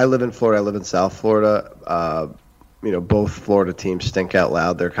 I live in Florida. I live in South Florida. Both Florida teams stink out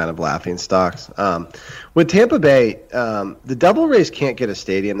loud. They're kind of laughing stocks. With Tampa Bay, the Devil Rays can't get a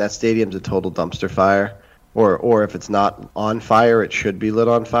stadium. That stadium's a total dumpster fire. Or if it's not on fire, it should be lit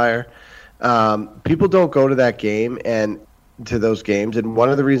on fire. People don't go to that game and to those games. And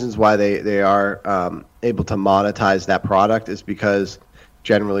one of the reasons why they are able to monetize that product is because,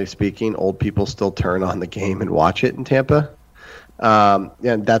 generally speaking, old people still turn on the game and watch it in Tampa.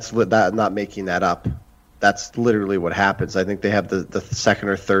 And that's not making that up. That's literally what happens. I think they have the second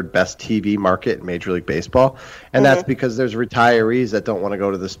or third best TV market in Major League Baseball, and that's because there's retirees that don't want to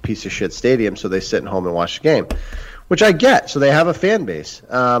go to this piece of shit stadium, so they sit at home and watch the game, which I get. So they have a fan base.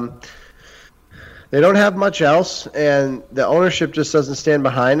 They don't have much else, and the ownership just doesn't stand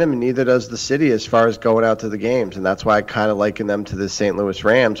behind them, and neither does the city as far as going out to the games, and that's why I kind of liken them to the St. Louis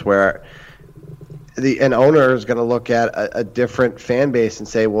Rams, where an owner is going to look at a different fan base and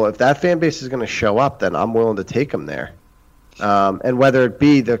say, well, if that fan base is going to show up, then I'm willing to take them there. And whether it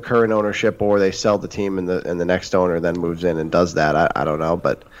be the current ownership or they sell the team and the next owner then moves in and does that, I don't know.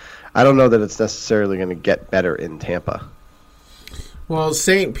 But I don't know that it's necessarily going to get better in Tampa. Well,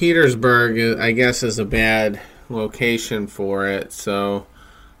 St. Petersburg, I guess, is a bad location for it, so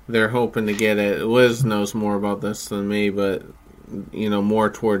they're hoping to get it. Liz knows more about this than me, but more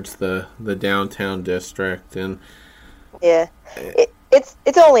towards the downtown district. And yeah,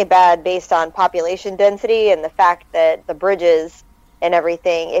 it's only bad based on population density and the fact that the bridges and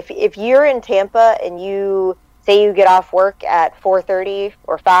everything. If you're in Tampa and you say you get off work at 4:30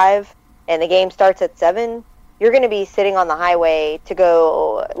 or 5 and the game starts at 7, you're going to be sitting on the highway to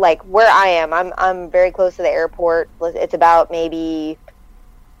go, like where I am. I'm very close to the airport. It's about maybe,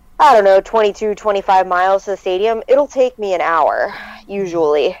 I don't know, 22, 25 miles to the stadium. It'll take me an hour,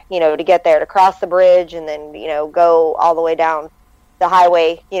 usually, to get there, to cross the bridge and then, go all the way down the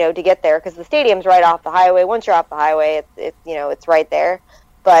highway, to get there, because the stadium's right off the highway. Once you're off the highway, it's right there.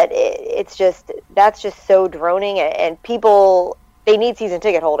 But that's just so droning, and people, they need season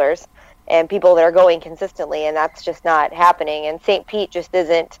ticket holders and people that are going consistently, and that's just not happening. And St. Pete just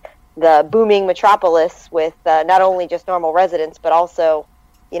isn't the booming metropolis with not only just normal residents, but also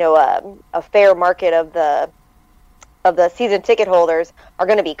a fair market of the season ticket holders are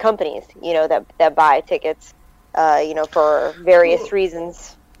going to be companies, that buy tickets, for various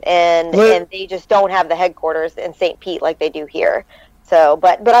reasons, and they just don't have the headquarters in St. Pete like they do here. So,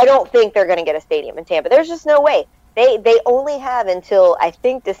 but I don't think they're going to get a stadium in Tampa. There's just no way. They only have until, I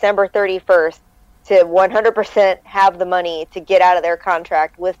think, December 31st to 100% have the money to get out of their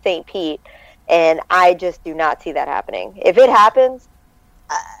contract with St. Pete. And I just do not see that happening. If it happens,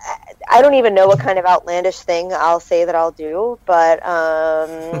 I don't even know what kind of outlandish thing I'll say that I'll do, but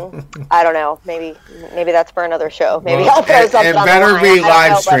I don't know. Maybe that's for another show. Maybe I'll throw something on the line. It better be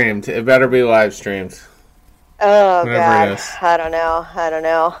live streamed. It better be live streamed. Oh God, I don't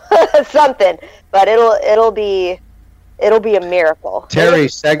know. Something, but it'll be a miracle. Terry,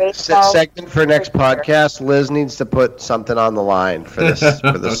 segment for next podcast. Liz needs to put something on the line for this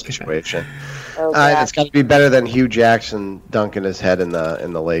Okay. situation. Oh, It's got to be better than Hugh Jackson dunking his head in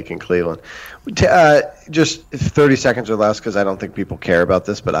the lake in Cleveland. Just 30 seconds or less, because I don't think people care about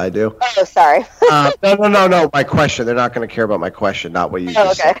this, but I do. Oh, sorry. No. My question. They're not going to care about my question, not what you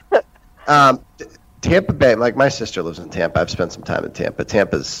just said. Tampa Bay, like my sister lives in Tampa. I've spent some time in Tampa.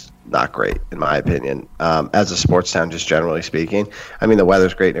 Tampa's not great, in my opinion, as a sports town, just generally speaking. I mean, the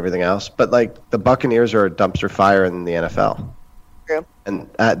weather's great and everything else, but like the Buccaneers are a dumpster fire in the NFL. True. And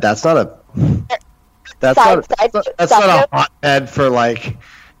that's not a hotbed for like,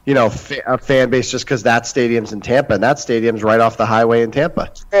 a fan base just because that stadium's in Tampa, and that stadium's right off the highway in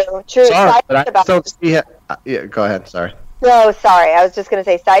Tampa. True. Sorry, but I don't see it. Yeah, go ahead. Sorry. No, sorry. I was just going to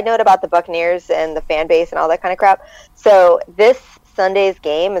say, side note about the Buccaneers and the fan base and all that kind of crap. So this Sunday's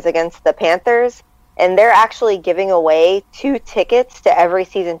game is against the Panthers, and they're actually giving away 2 tickets to every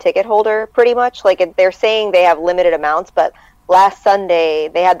season ticket holder, pretty much. Like, they're saying they have limited amounts, but last Sunday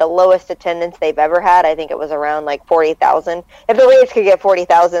they had the lowest attendance they've ever had. I think it was around like 40,000. If the Rays could get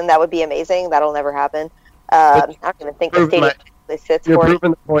 40,000, that would be amazing. That'll never happen. I don't even think the stadium sits for. You're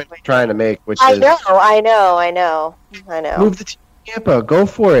proving the point I'm trying to make, which I is know. move the team to Tampa, go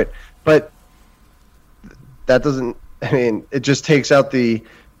for it. But that doesn't. I mean, it just takes out the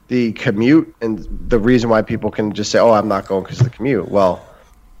commute and the reason why people can just say, "Oh, I'm not going because of the commute." Well,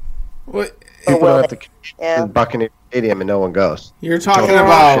 people don't have to commute to the Buccaneers Stadium and no one goes. You're talking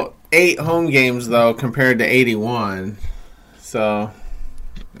about 8 home games though, compared to 81. So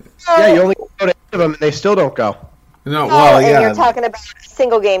yeah, you only go to 8 of them, and they still don't go. No, well, and yeah. you're talking about a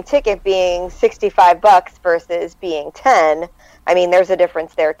single game ticket being $65 versus being 10. I mean, there's a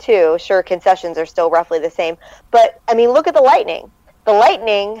difference there too. Sure, concessions are still roughly the same, but I mean, look at the Lightning. The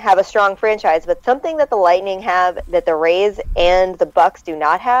Lightning have a strong franchise, but something that the Lightning have that the Rays and the Bucks do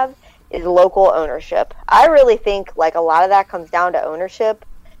not have is local ownership. I really think like a lot of that comes down to ownership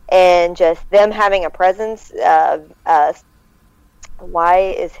and just them having a presence. Why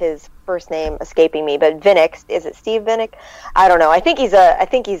is his first name escaping me? But Vinnick, is it Steve Vinnick? I don't know. I think he's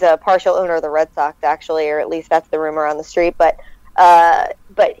a partial owner of the Red Sox, actually, or at least that's the rumor on the street. But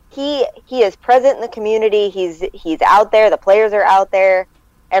he is present in the community. He's out there. The players are out there.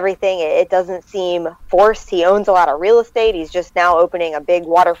 Everything. It doesn't seem forced. He owns a lot of real estate. He's just now opening a big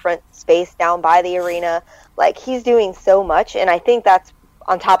waterfront space down by the arena. Like, he's doing so much, and I think that's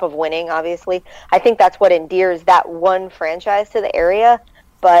on top of winning, obviously. I think that's what endears that one franchise to the area.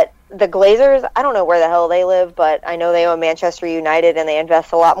 But the Glazers, I don't know where the hell they live, but I know they own Manchester United, and they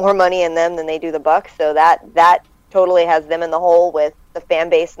invest a lot more money in them than they do the Bucks. So that totally has them in the hole with the fan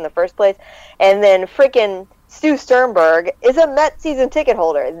base in the first place. And then freaking Stu Sternberg is a Mets season ticket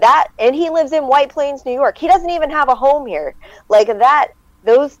holder. And he lives in White Plains, New York. He doesn't even have a home here. Like that,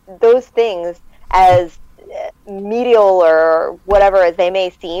 those things, as medial or whatever as they may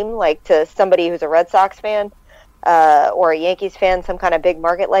seem, like to somebody who's a Red Sox fan or a Yankees fan, some kind of big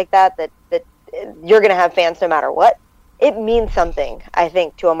market like that you're going to have fans no matter what. It means something, I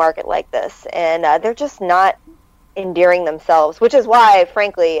think, to a market like this, and they're just not endearing themselves, which is why,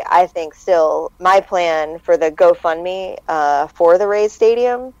 frankly, I think still my plan for the GoFundMe for the Rays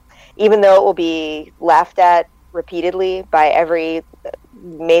Stadium, even though it will be laughed at repeatedly by every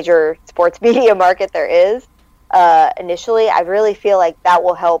major sports media market there is, initially, I really feel like that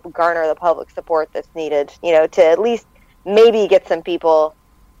will help garner the public support that's needed, to at least maybe get some people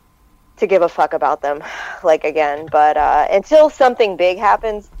to give a fuck about them, like, again. But until something big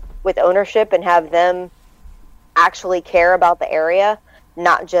happens with ownership and have them actually care about the area,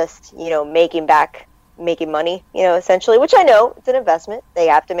 not just, making money, essentially, which I know it's an investment. They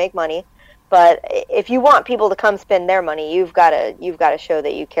have to make money. But if you want people to come spend their money, you've got to show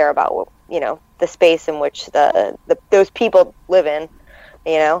that you care about, the space in which those people live in.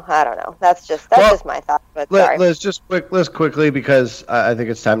 I don't know. That's just my thought. But sorry. Liz, quickly, because I think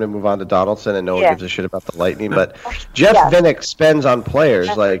it's time to move on to Donaldson, and no one gives a shit about the Lightning. But Jeff Vinnick spends on players.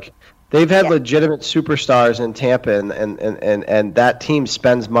 Like, they've had legitimate superstars in Tampa, and that team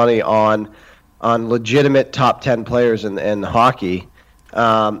spends money on legitimate top 10 players in hockey.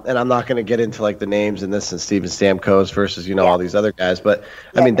 And I'm not going to get into like the names and this and Steven Stamkos versus all these other guys, but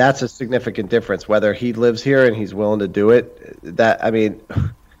I mean that's a significant difference. Whether he lives here and he's willing to do it,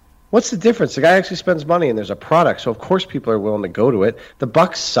 What's the difference? The guy actually spends money, and there's a product, so of course people are willing to go to it. The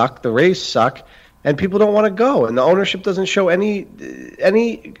Bucks suck, the Rays suck, and people don't want to go, and the ownership doesn't show any.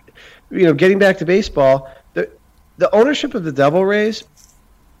 Getting back to baseball, the ownership of the Devil Rays.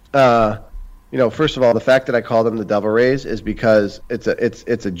 First of all, the fact that I call them the Devil Rays is because it's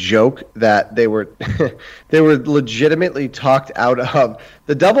a joke that they were they were legitimately talked out of.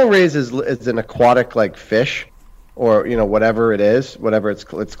 The Devil Rays is an aquatic like fish, or whatever it is, whatever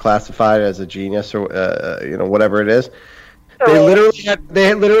it's classified as a genus or whatever it is. They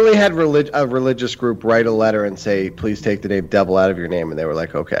literally had a religious group write a letter and say, please take the name Devil out of your name, and they were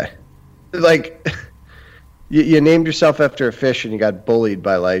like, okay, like. You named yourself after a fish, and you got bullied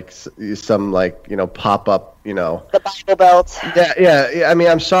by some pop up the Bible Belt. Yeah. I mean,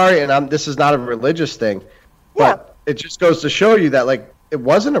 I'm sorry, and this is not a religious thing, but it just goes to show you that it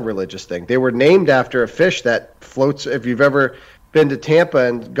wasn't a religious thing. They were named after a fish that floats. If you've ever been to Tampa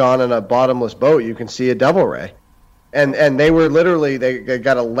and gone on a bottomless boat, you can see a devil ray, and they were literally they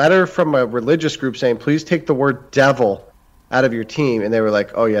got a letter from a religious group saying, please take the word devil out of your team, and they were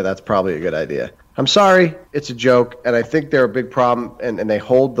like, oh yeah, that's probably a good idea. I'm sorry, it's a joke, and I think they're a big problem, and they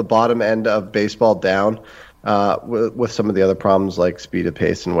hold the bottom end of baseball down with some of the other problems like speed of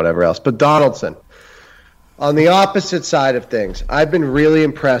pace and whatever else. But Donaldson, on the opposite side of things, I've been really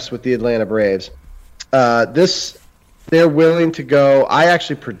impressed with the Atlanta Braves. They're willing to go. I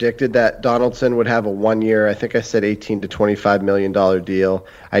actually predicted that Donaldson would have a 1 year, I think I said $18 to $25 million deal.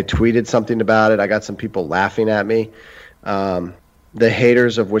 I tweeted something about it. I got some people laughing at me. The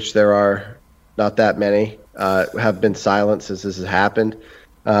haters, of which there are not that many, have been silent since this has happened.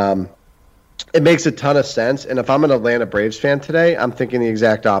 It makes a ton of sense, and if I'm an Atlanta Braves fan today, I'm thinking the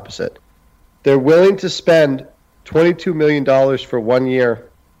exact opposite. They're willing to spend $22 million for 1 year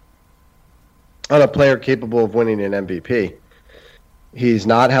on a player capable of winning an MVP. He's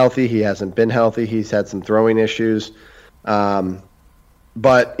not healthy. He hasn't been healthy. He's had some throwing issues.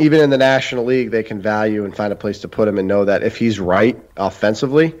 But even in the National League, they can value and find a place to put him and know that if he's right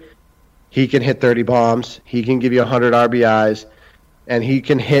offensively, he can hit 30 bombs, he can give you 100 RBIs, and he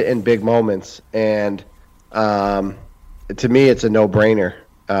can hit in big moments. And to me, it's a no-brainer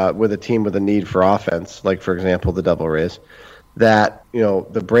with a team with a need for offense, like, for example, the Devil Rays, that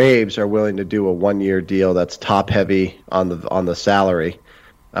the Braves are willing to do a 1 year deal that's top-heavy on the salary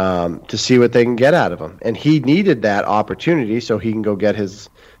to see what they can get out of him. And he needed that opportunity so he can go get his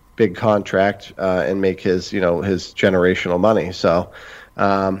big contract and make his generational money. So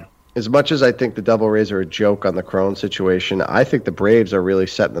as much as I think the Devil Rays are a joke on the CRON situation, I think the Braves are really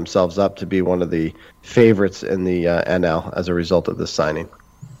setting themselves up to be one of the favorites in the NL as a result of this signing.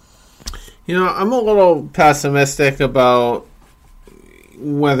 I'm a little pessimistic about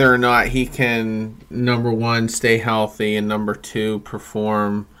whether or not he can, number one, stay healthy, and number two,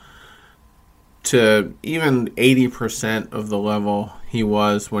 perform to even 80% of the level he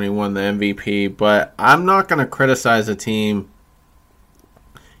was when he won the MVP. But I'm not going to criticize a team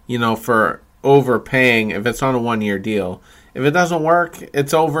for overpaying if it's on a 1 year deal. If it doesn't work,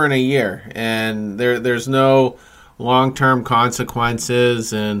 it's over in a year, and there's no long-term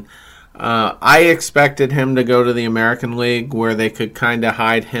consequences. And I expected him to go to the American League where they could kind of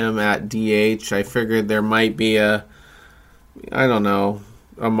hide him at DH. I figured there might be a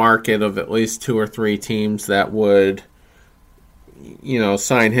market of at least 2 or 3 teams that would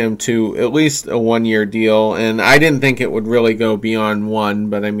sign him to at least a 1 year deal, and I didn't think it would really go beyond one,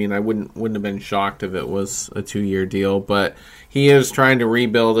 but I mean, I wouldn't have been shocked if it was a 2 year deal. But he is trying to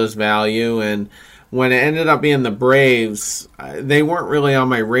rebuild his value, and when it ended up being the Braves, they weren't really on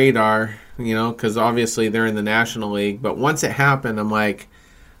my radar, because obviously they're in the National League. But once it happened, I'm like,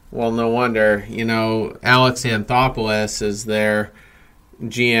 well, no wonder. Alex Anthopoulos is their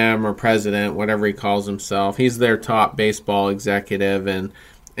GM or president, whatever he calls himself. He's their top baseball executive,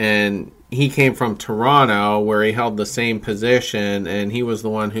 and he came from Toronto where he held the same position, and he was the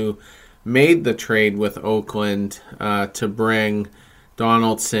one who made the trade with Oakland to bring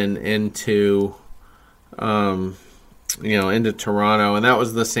Donaldson into Toronto, and that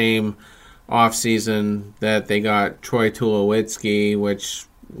was the same offseason that they got Troy Tulowitzki, which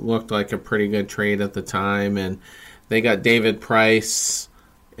looked like a pretty good trade at the time, and they got David Price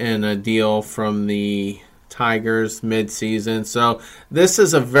in a deal from the Tigers mid-season. So this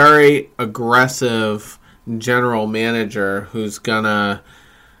is a very aggressive general manager who's gonna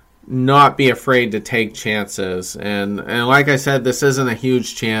not be afraid to take chances. And like I said, this isn't a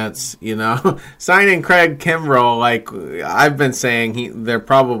huge chance, Signing Craig Kimbrell, like I've been saying they're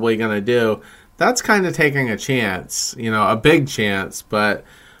probably going to do, that's kind of taking a chance, a big chance. But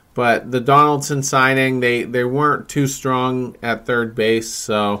the Donaldson signing, they weren't too strong at third base,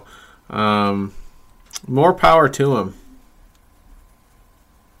 so More power to him.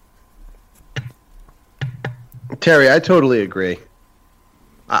 Terry, I totally agree.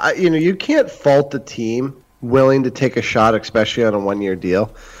 You can't fault the team willing to take a shot, especially on a one-year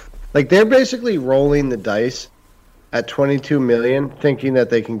deal. Like, they're basically rolling the dice at $22 million, thinking that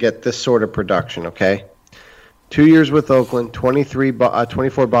they can get this sort of production. Okay, 2 years with Oakland, 24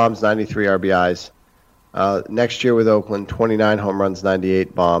 bombs, 93 RBIs. Next year with Oakland, 29 home runs,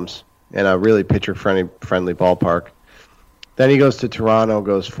 98 bombs, and a really pitcher-friendly ballpark. Then he goes to Toronto,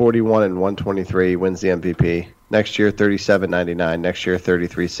 goes 41 and 123, wins the MVP. Next year, 37.99. Next year,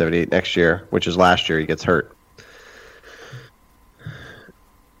 33.78. Next year, which is last year, he gets hurt.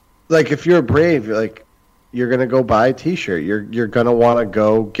 Like, if you're a Brave, you're going to go buy a T-shirt. You're going to want to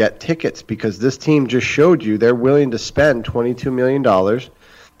go get tickets because this team just showed you they're willing to spend $22 million.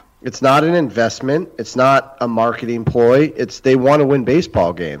 It's not an investment. It's not a marketing ploy. They want to win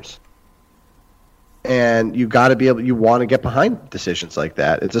baseball games. And you got to be able. You want to get behind decisions like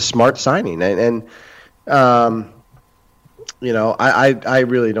that. It's a smart signing, and I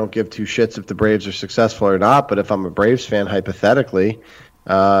really don't give two shits if the Braves are successful or not. But if I'm a Braves fan, hypothetically,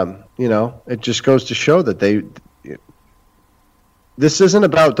 it just goes to show that this isn't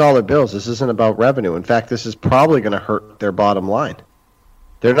about dollar bills. This isn't about revenue. In fact, this is probably going to hurt their bottom line.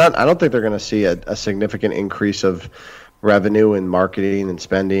 They're not. I don't think they're going to see a significant increase of revenue and marketing and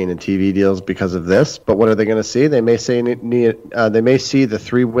spending and TV deals because of this. But what are they going to see? They may see the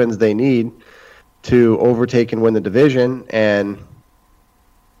 3 wins they need to overtake and win the division and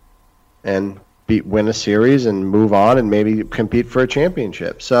win a series and move on and maybe compete for a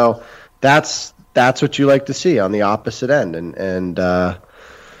championship. So that's what you like to see on the opposite end and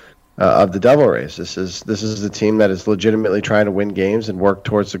of the Devil Rays. This is the team that is legitimately trying to win games and work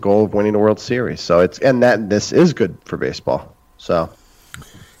towards the goal of winning a World Series. So this is good for baseball. So,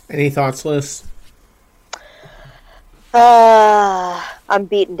 any thoughts, Liz? I'm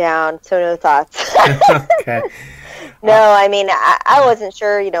beaten down, so no thoughts. Okay. No, I mean, I wasn't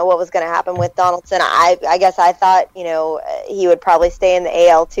sure, what was going to happen with Donaldson. I guess I thought, he would probably stay in the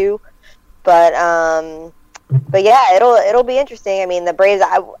AL too, but yeah, it'll be interesting. I mean, the Braves.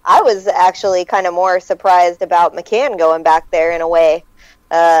 I was actually kind of more surprised about McCann going back there in a way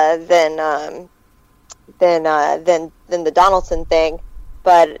than the Donaldson thing.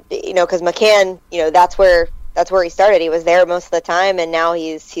 But because McCann, that's where he started. He was there most of the time, and now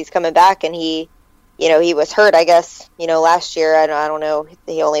he's coming back, and he was hurt. I guess last year. I don't know.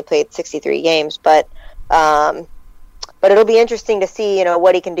 He only played 63 games, but it'll be interesting to see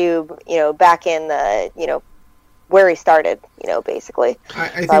what he can do. Back in the where he started, basically.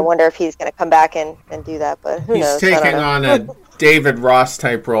 I wonder if he's going to come back and do that, but who knows? He's taking on a David Ross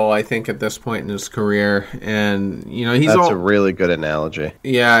type role, I think, at this point in his career, and that's a really good analogy.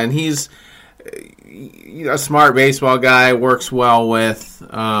 Yeah, and he's a smart baseball guy, works well with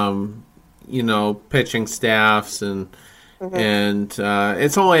pitching staffs, and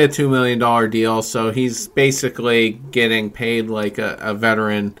it's only a $2 million deal, so he's basically getting paid like a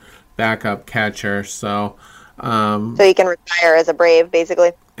veteran backup catcher. So he can retire as a Brave,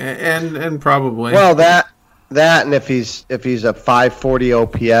 basically. And probably. Well, that and if he's a 540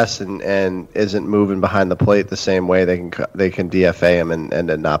 OPS and isn't moving behind the plate the same way, they can DFA him and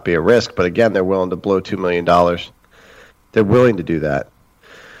it not be a risk. But again, they're willing to blow $2 million. They're willing to do that.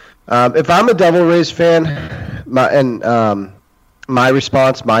 If I'm a Devil Rays fan, my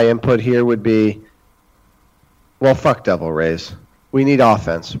response, my input here would be, well, fuck Devil Rays. We need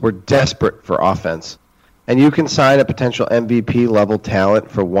offense. We're desperate for offense. And you can sign a potential MVP level talent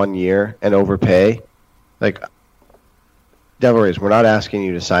for 1 year and overpay. Like, Devil Rays, we're not asking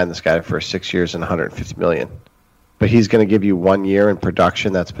you to sign this guy for 6 years and $150 million. But he's going to give you 1 year in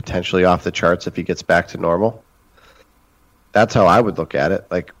production that's potentially off the charts if he gets back to normal. That's how I would look at it.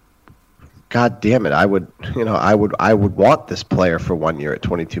 Like, God damn it, I would want this player for 1 year at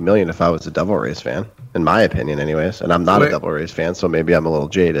 $22 million if I was a Devil Rays fan, in my opinion, anyways. And I'm not a Devil Rays fan, so maybe I'm a little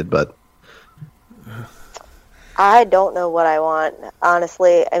jaded, but I don't know what I want,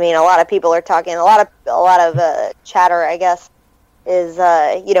 honestly. I mean, a lot of people are talking. A lot of chatter, I guess, is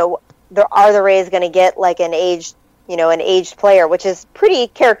are the Rays going to get like an aged player, which is pretty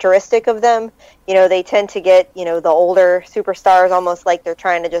characteristic of them. They tend to get the older superstars, almost like they're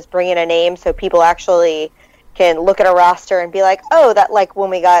trying to just bring in a name, so people actually can look at a roster and be like, oh, that, like when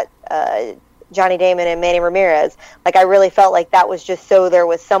we got Johnny Damon and Manny Ramirez. Like, I really felt like that was just so there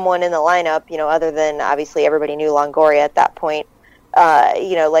was someone in the lineup, other than obviously everybody knew Longoria at that point.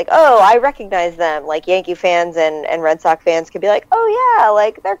 Like, oh, I recognize them. Like, Yankee fans and Red Sox fans could be like, oh yeah,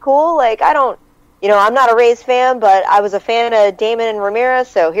 like they're cool. Like, I don't I'm not a Rays fan, but I was a fan of Damon and Ramirez,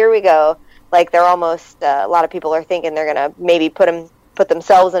 so here we go. Like, they're almost, a lot of people are thinking they're going to maybe put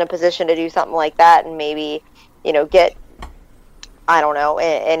themselves in a position to do something like that and maybe, get, I don't know,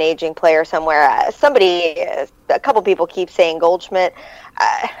 an aging player somewhere. A couple people keep saying Goldschmidt.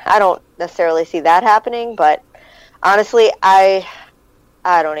 I don't necessarily see that happening, but honestly, I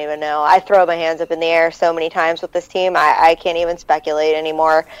don't even know. I throw my hands up in the air so many times with this team. I can't even speculate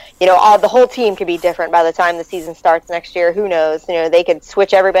anymore. The whole team could be different by the time the season starts next year. Who knows? They could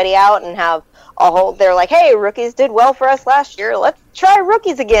switch everybody out and have they're like, hey, rookies did well for us last year. Let's try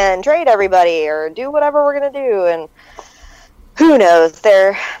rookies again, trade everybody or do whatever we're going to do. And who knows?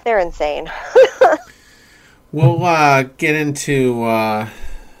 They're insane. We'll get into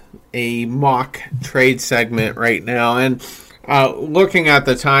a mock trade segment right now. And looking at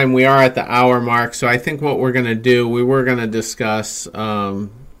the time, we are at the hour mark. So I think what we're going to do, we were going to discuss a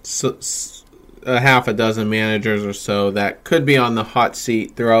half a dozen managers or so that could be on the hot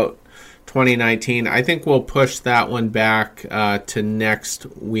seat throughout 2019. I think we'll push that one back to next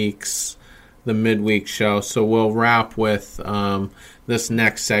week's, the midweek show. So we'll wrap with this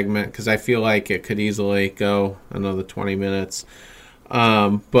next segment because I feel like it could easily go another 20 minutes.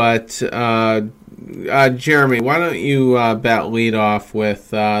 But Jeremy, why don't you bat lead off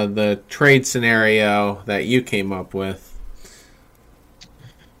with the trade scenario that you came up with?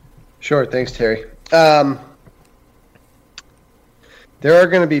 Sure. Thanks, Terry. There are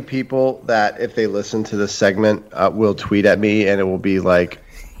going to be people that, if they listen to this segment, will tweet at me, and it will be like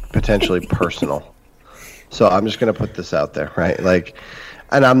potentially personal. So I'm just going to put this out there, right? Like,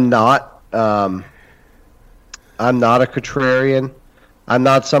 and I'm not a contrarian. I'm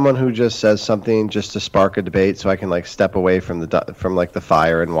not someone who just says something just to spark a debate, so I can like step away from the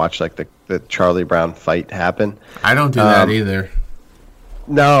fire and watch like the Charlie Brown fight happen. I don't do that either.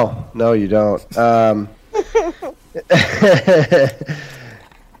 No, you don't.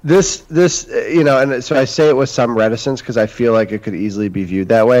 This and so I say it with some reticence because I feel like it could easily be viewed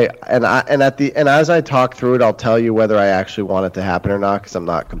that way. And as I talk through it, I'll tell you whether I actually want it to happen or not because I'm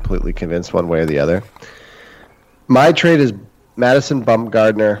not completely convinced one way or the other. My trade is Madison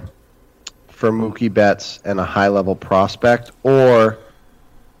Bumgarner for Mookie Betts and a high-level prospect, or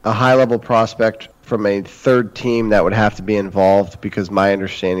a high-level prospect from a third team that would have to be involved because my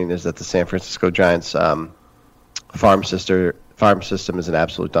understanding is that the San Francisco Giants farm system is an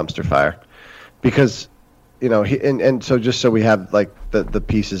absolute dumpster fire. Because, so just so we have like the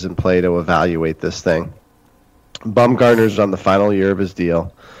pieces in play to evaluate this thing. Bumgarner's on the final year of his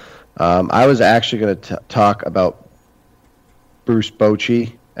deal. I was actually going to talk about Bruce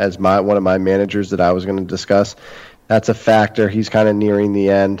Bochy as one of my managers that I was going to discuss. That's a factor. He's kind of nearing the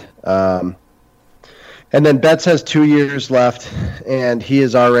end. And then Betts has 2 years left, and he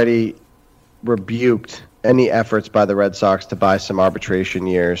has already rebuked any efforts by the Red Sox to buy some arbitration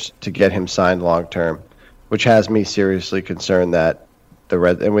years to get him signed long term, which has me seriously concerned that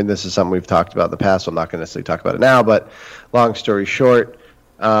and this is something we've talked about in the past, so I'm not going to necessarily talk about it now, but long story short,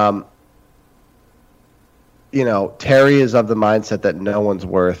 Terry is of the mindset that no one's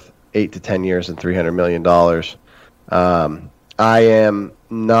worth 8 to 10 years and $300 million. I am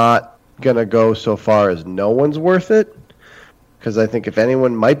not going to go so far as no one's worth it, because I think if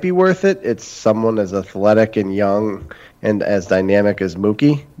anyone might be worth it, it's someone as athletic and young and as dynamic as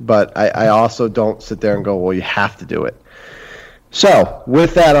Mookie. But I also don't sit there and go, well, you have to do it. So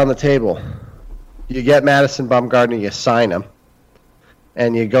with that on the table, you get Madison Bumgarner, you sign him,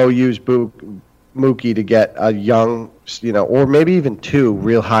 and you go use Mookie to get a young, or maybe even two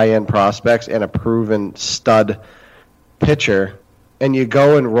real high-end prospects and a proven stud pitcher, and you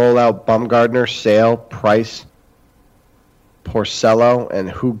go and roll out Bumgarner, Sale, Price, Porcello, and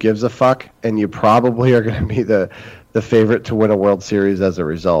who gives a fuck, and you probably are going to be the favorite to win a World Series as a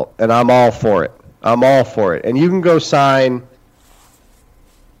result. And I'm all for it. And you can go sign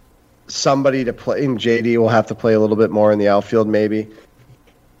somebody to play, and JD will have to play a little bit more in the outfield maybe.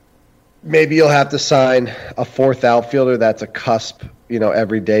 Maybe you'll have to sign a fourth outfielder that's a cusp,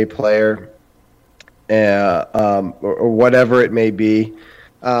 everyday player, or whatever it may be.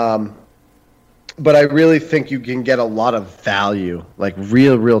 But I really think you can get a lot of value, like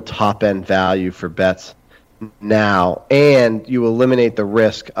real top-end value for Betts now, and you eliminate the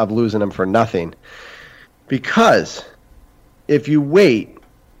risk of losing him for nothing. Because if you wait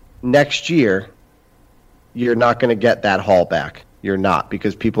next year, you're not going to get that haul back. You're not,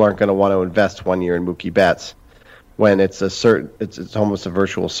 because people aren't going to want to invest 1 year in Mookie Betts when it's it's almost a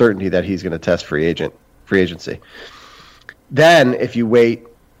virtual certainty that he's going to test free agency. Then if you wait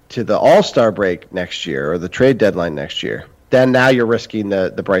to the All-Star break next year or the trade deadline next year, then now you're risking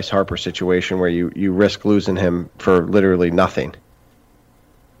the Bryce Harper situation where you risk losing him for literally nothing.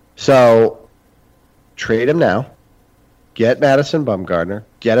 So trade him now. Get Madison Bumgarner.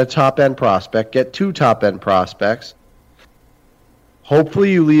 Get a top-end prospect. Get 2 top-end prospects.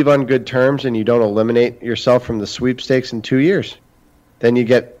 Hopefully you leave on good terms and you don't eliminate yourself from the sweepstakes in 2 years. Then you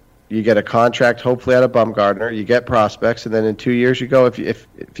get a contract, hopefully out of Bumgarner. You get prospects, and then in 2 years you go, if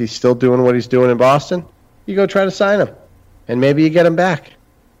he's still doing what he's doing in Boston, you go try to sign him. And maybe you get him back.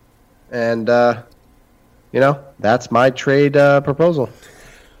 And, that's my trade proposal.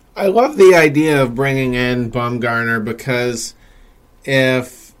 I love the idea of bringing in Bumgarner because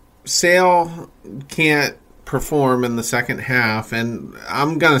if Sale can't perform in the second half, and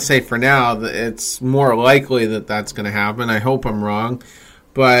I'm going to say for now that it's more likely that that's going to happen. I hope I'm wrong.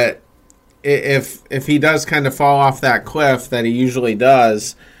 But if he does kind of fall off that cliff that he usually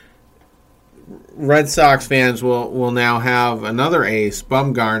does, Red Sox fans will now have another ace,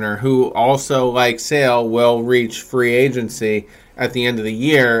 Bumgarner, who also, like Sale, will reach free agency at the end of the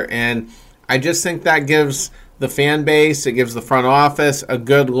year. And I just think that gives the fan base, it gives the front office a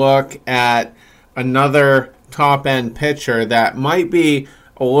good look at another top-end pitcher that might be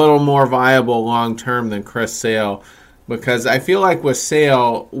a little more viable long-term than Chris Sale. Because I feel like with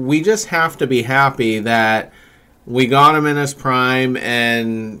Sale, we just have to be happy that we got him in his prime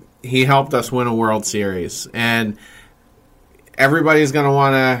and he helped us win a World Series. And everybody's going to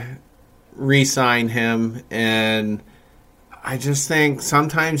want to re-sign him. And I just think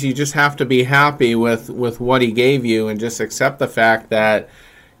sometimes you just have to be happy with what he gave you and just accept the fact that,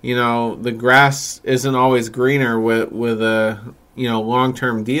 the grass isn't always greener with a,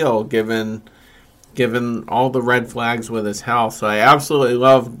 long-term deal given all the red flags with his health. So I absolutely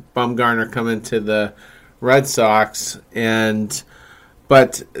love Bumgarner coming to the Red Sox.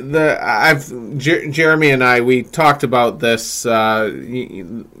 But Jeremy and I, we talked about this,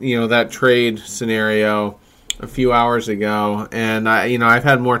 that trade scenario a few hours ago, and I've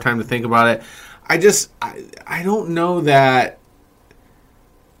had more time to think about it. I just don't know that.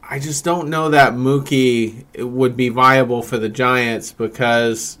 I just don't know that Mookie would be viable for the Giants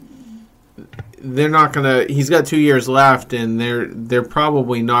because they're not gonna. He's got 2 years left, and they're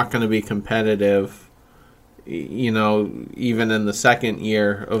probably not going to be competitive. Even in the second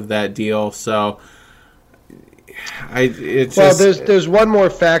year of that deal. So, there's one more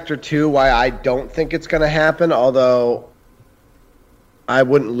factor too why I don't think it's going to happen. Although I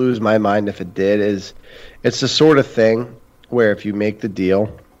wouldn't lose my mind if it did. Is it's the sort of thing where if you make the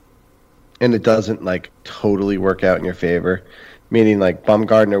deal and it doesn't totally work out in your favor, meaning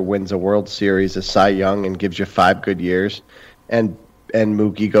Bumgarner wins a World Series, a Cy Young, and gives you 5 good years, and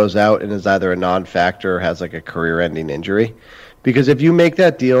Mookie goes out and is either a non-factor or has a career-ending injury. Because if you make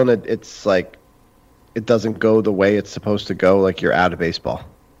that deal and it's it doesn't go the way it's supposed to go, you're out of baseball.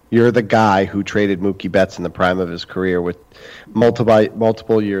 You're the guy who traded Mookie Betts in the prime of his career with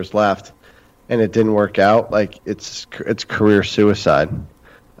multiple years left, and it didn't work out. It's career suicide.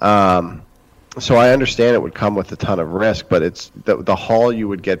 So I understand it would come with a ton of risk, but it's the haul you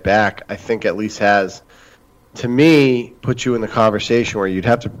would get back, I think at least has, to me, put you in the conversation where you'd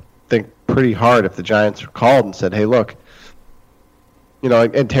have to think pretty hard if the Giants called and said, hey, look,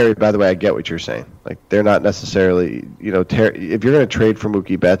 and Terry, by the way, I get what you're saying. They're not necessarily, Terry, if you're going to trade for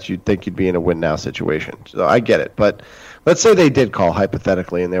Mookie Betts, you'd think you'd be in a win-now situation. So I get it. But let's say they did call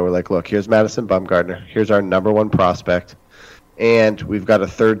hypothetically and they were like, look, here's Madison Bumgarner. Here's our number one prospect. And we've got a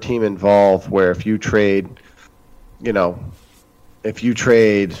third team involved where if you trade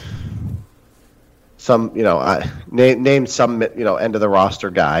some, name some, end of the roster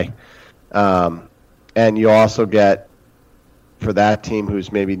guy, and you also get for that team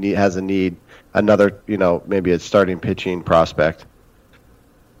who's maybe has a need another, maybe a starting pitching prospect.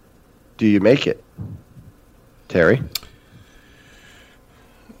 Do you make it, Terry?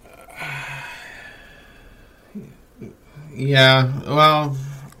 Yeah, well,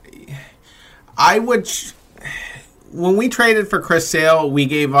 I would. When we traded for Chris Sale, we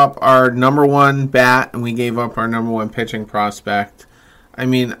gave up our number one bat and we gave up our number one pitching prospect. I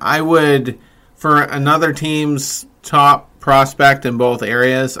mean, I would, for another team's top prospect in both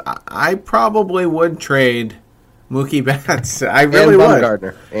areas, I probably would trade Mookie Betts. I really would.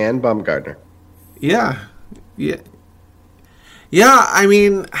 And Bumgarner. Yeah. I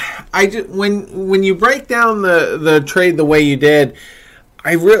mean, when you break down the trade the way you did,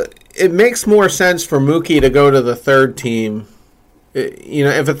 it makes more sense for Mookie to go to the third team.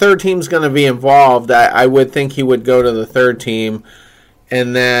 If a third team's going to be involved, I would think he would go to the third team,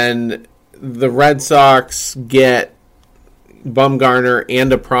 and then the Red Sox get Bumgarner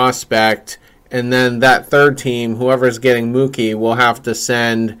and a prospect, and then that third team, whoever's getting Mookie, will have to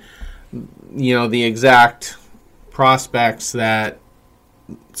send, the exact prospects that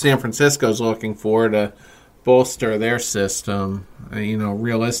San Francisco's looking for to bolster their system,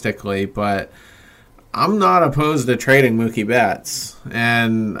 realistically. But I'm not opposed to trading Mookie Betts.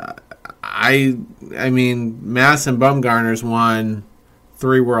 And I mean, Mass and Bumgarner's won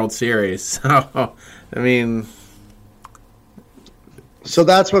 3 World Series. So, So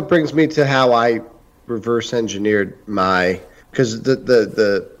that's what brings me to how I reverse engineered because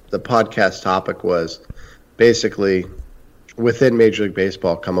the podcast topic was basically within Major League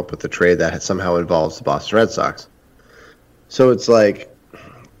Baseball come up with a trade that somehow involves the Boston Red Sox. So it's like,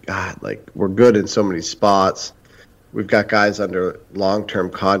 God, like we're good in so many spots. We've got guys under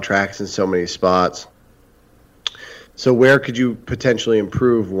long-term contracts in so many spots. So where could you potentially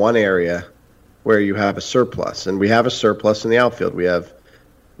improve one area where you have a surplus? And we have a surplus in the outfield. We have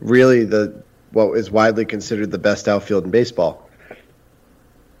really what is widely considered the best outfield in baseball.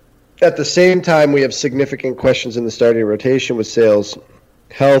 At the same time, we have significant questions in the starting rotation with Sale's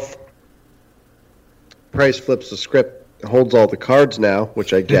health. Price flips the script, holds all the cards now,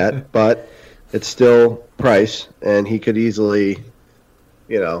 which I get, but it's still Price, and he could easily,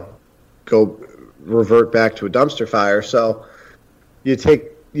 go revert back to a dumpster fire. So you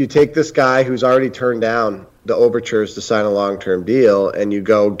take this guy who's already turned down the overtures to sign a long-term deal, and you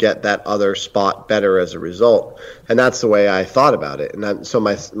go get that other spot better as a result. And that's the way I thought about it. And so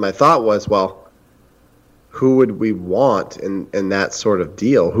my thought was, well, who would we want in that sort of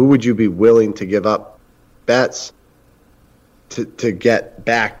deal? Who would you be willing to give up bets to get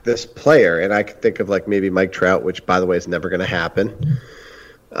back this player? And I could think of like maybe Mike Trout, which, by the way, is never going to happen.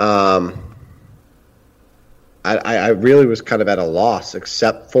 I really was kind of at a loss,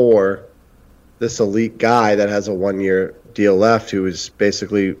 except for this elite guy that has a 1-year deal left, who is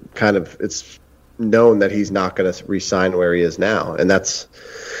basically it's known that he's not going to re-sign where he is now. And that's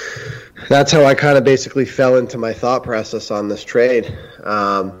how I kind of basically fell into my thought process on this trade.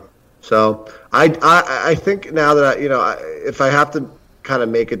 So I think now that if I have to kind of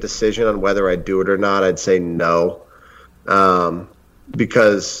make a decision on whether I do it or not, I'd say no.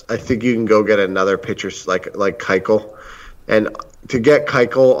 Because I think you can go get another pitcher like Keuchel. And to get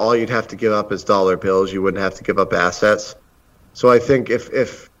Keuchel, all you'd have to give up is dollar bills. You wouldn't have to give up assets. So I think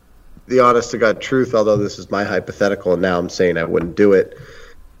if the honest-to-God truth, although this is my hypothetical and now I'm saying I wouldn't do it,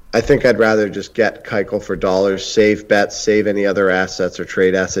 I think I'd rather just get Keuchel for dollars, save bets, save any other assets or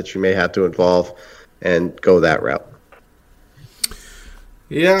trade assets you may have to involve, and go that route.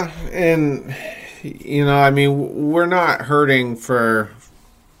 Yeah, and we're not hurting for,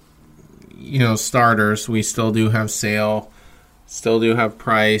 starters. We still do have Sale, still do have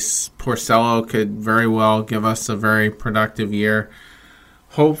Price. Porcello could very well give us a very productive year.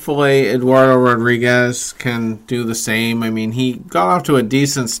 Hopefully, Eduardo Rodriguez can do the same. I mean, he got off to a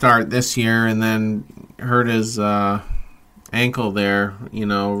decent start this year and then hurt his ankle there,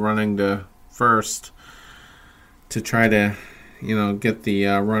 running to first to try to get the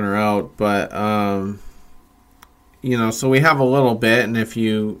runner out. But so we have a little bit, and if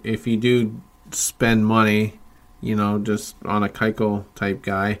you do spend money, just on a Keuchel type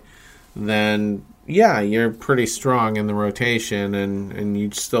guy, then yeah, you're pretty strong in the rotation, and you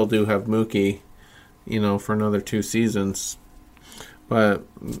still do have Mookie, for another 2 seasons. But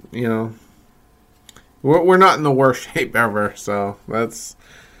we're not in the worst shape ever, so that's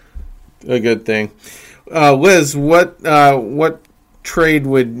a good thing. Liz, what trade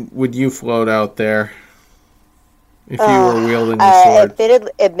would you float out there if you were wielding the sword?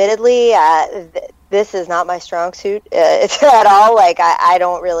 Admittedly, this is not my strong suit at all. Like I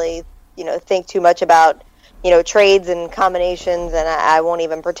don't really, think too much about, trades and combinations, and I won't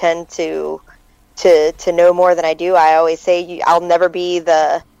even pretend to know more than I do. I always say I'll never be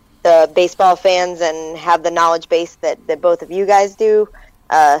the baseball fans and have the knowledge base that both of you guys do.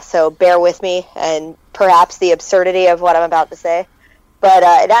 So bear with me and perhaps the absurdity of what I'm about to say. But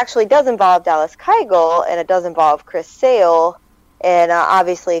it actually does involve Dallas Keuchel, and it does involve Chris Sale. And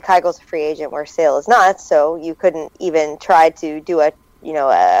obviously Keuchel's a free agent where Sale is not, so you couldn't even try to do a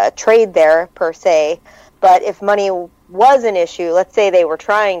trade there per se. But if money was an issue, let's say they were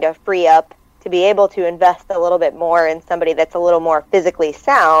trying to free up to be able to invest a little bit more in somebody that's a little more physically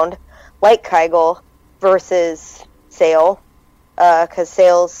sound, like Keuchel versus Sale, because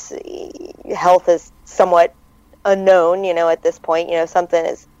Sale's health is somewhat unknown, at this point. Something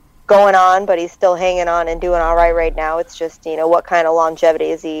is going on, but he's still hanging on and doing all right now. It's just, what kind of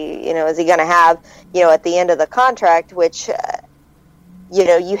longevity is he going to have, at the end of the contract, which,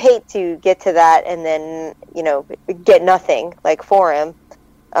 you hate to get to that and then, get nothing like for him.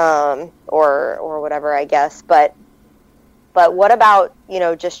 or whatever, I guess. But what about,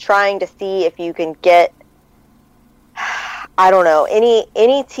 just trying to see if you can get, I don't know,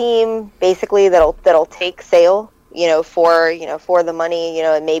 any team basically that'll take Sale, for the money,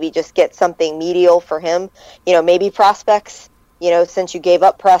 and maybe just get something medial for him, maybe prospects, since you gave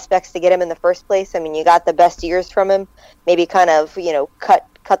up prospects to get him in the first place. I mean, you got the best years from him, maybe kind of,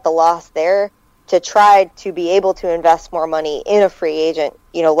 cut the loss there to try to be able to invest more money in a free agent,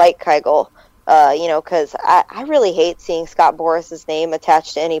 like Keigel, because I really hate seeing Scott Boris's name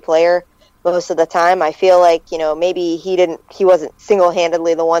attached to any player. Most of the time, I feel like, maybe he wasn't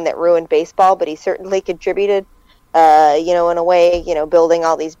single-handedly the one that ruined baseball, but he certainly contributed, in a way, building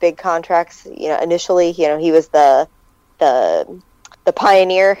all these big contracts. Initially, he was the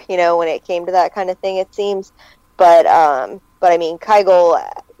pioneer, when it came to that kind of thing, it seems. But I mean, Keigel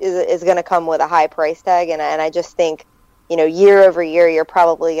is going to come with a high price tag, and I just think, year over year, you're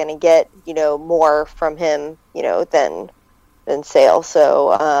probably going to get, more from him, than Sale.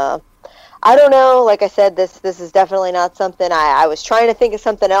 So, I don't know. Like I said, this is definitely not something. I was trying to think of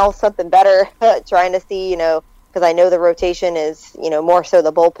something else, something better, trying to see, because I know the rotation is, more so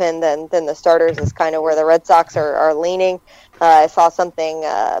the bullpen than the starters is kind of where the Red Sox are leaning. I saw something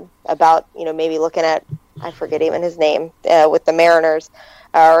about, maybe looking at, I forget even his name, with the Mariners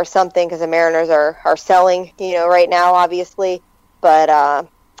or something, because the Mariners are selling, right now, obviously. But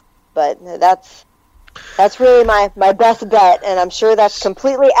that's really my best bet, and I'm sure that's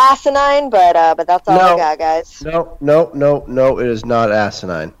completely asinine, but that's all I got, guys. No, it is not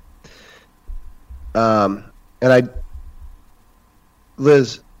asinine.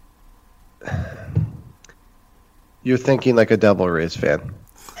 Liz, you're thinking like a Devil Rays fan,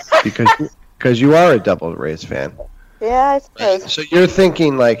 because you are a Devil Rays fan. Yeah, I suppose. So you're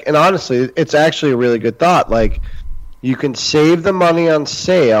thinking like, and honestly, it's actually a really good thought. Like, you can save the money on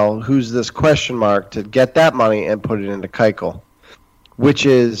Sale, who's this question mark, to get that money and put it into Keuchel, which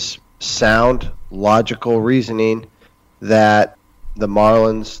is sound, logical reasoning that the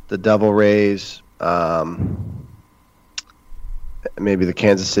Marlins, the Devil Rays, maybe the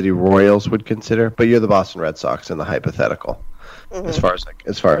Kansas City Royals would consider, but you're the Boston Red Sox in the hypothetical, as far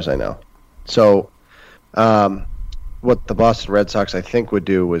as I know. So, what the Boston Red Sox I think would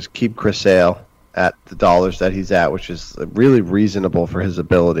do was keep Chris Sale at the dollars that he's at, which is really reasonable for his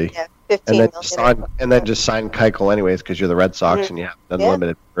ability. Yeah, $15 million. And then just sign Keuchel anyways, because you're the Red Sox and you have an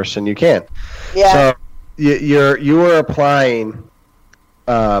unlimited person. You can. Yeah. So you are applying,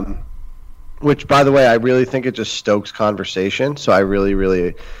 which by the way, I really think it just stokes conversation. So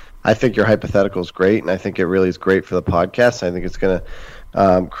I think your hypothetical is great, and I think it really is great for the podcast. I think it's going to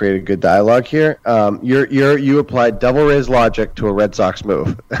create a good dialogue here. You applied Devil Rays logic to a Red Sox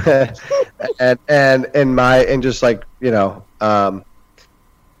move, and just like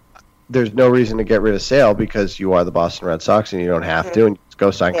there's no reason to get rid of Sale because you are the Boston Red Sox and you don't have to, and you just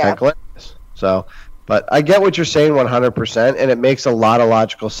go sign Keuchel. So, but I get what you're saying 100%, and it makes a lot of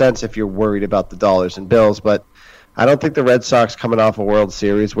logical sense if you're worried about the dollars and bills, but I don't think the Red Sox, coming off a World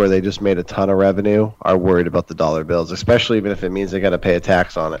Series where they just made a ton of revenue, are worried about the dollar bills, especially even if it means they got to pay a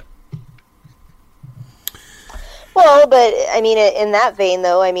tax on it. Well, but I mean, in that vein,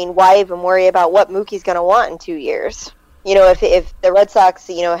 though, I mean, why even worry about what Mookie's going to want in 2 years? If the Red Sox,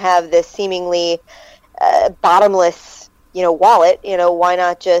 have this seemingly bottomless, wallet, why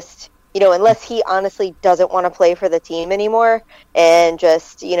not just, unless he honestly doesn't want to play for the team anymore and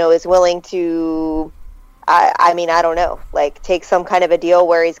just, is willing to. I mean, I don't know, like take some kind of a deal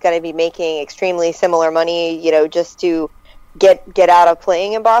where he's going to be making extremely similar money, just to get out of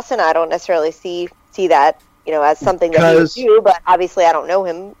playing in Boston. I don't necessarily see that, as something that he would do, but obviously I don't know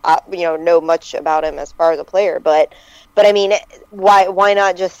him, know much about him as far as a player, but I mean, why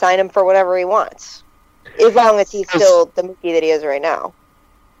not just sign him for whatever he wants, as long as he's still the Mookie that he is right now?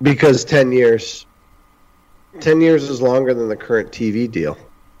 Because 10 years is longer than the current TV deal.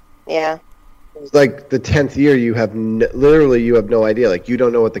 Yeah. Like the 10th year, you have no idea. Like, you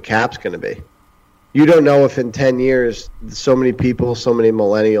don't know what the cap's going to be. You don't know if in 10 years, so many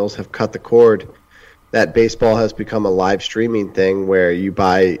millennials have cut the cord that baseball has become a live streaming thing where you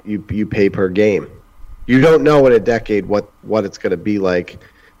pay per game. You don't know in a decade what it's going to be like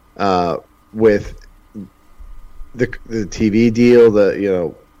with the TV deal.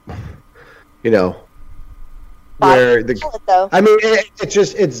 Where there's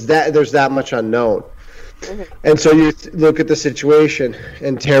that much unknown. Mm-hmm. And so you look at the situation,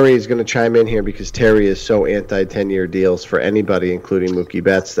 and Terry is going to chime in here because Terry is so anti 10-year deals for anybody, including Mookie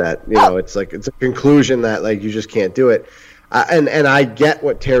Betts, that it's a conclusion that like you just can't do it. And I get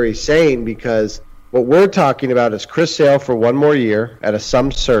what Terry's saying, because What we're talking about is Chris Sale for one more year at a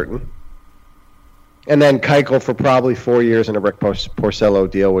sum certain, and then Keuchel for probably 4 years in a Rick Porcello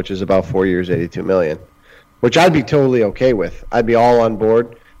deal, which is about 4 years, $82 million, which I'd be totally okay with. I'd be all on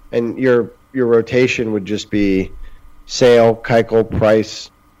board, and your rotation would just be Sale, Keuchel, Price,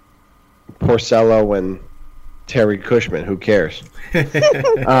 Porcello, and Terry Cushman. Who cares?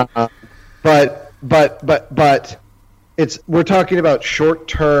 But we're talking about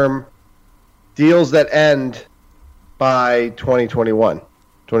short-term deals that end by 2021,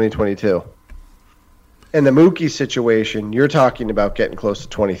 2022. In the Mookie situation, you're talking about getting close to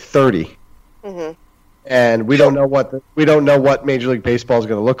 2030. Mm-hmm. And we don't know what Major League Baseball is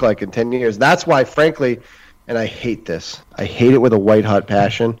going to look like in 10 years. That's why, frankly, and I hate this. I hate it with a white-hot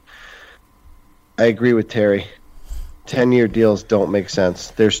passion. I agree with Terry. 10-year deals don't make sense.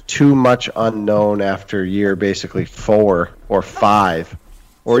 There's too much unknown after year, basically 4 or 5,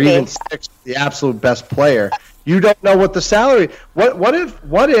 or even 6. The absolute best player, you don't know what the salary. What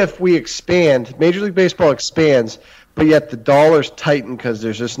if we expand? Major League Baseball expands, but yet the dollars tighten because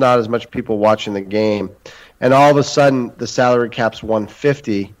there's just not as much people watching the game, and all of a sudden the salary cap's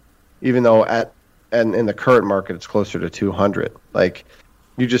 150, even though in the current market it's closer to 200. Like,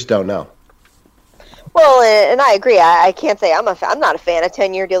 you just don't know. Well, and I agree. I can't say I'm not a fan of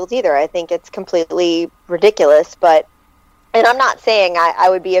 10-year deals either. I think it's completely ridiculous. And I'm not saying I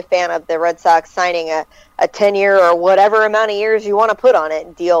would be a fan of the Red Sox signing a 10-year or whatever amount of years you want to put on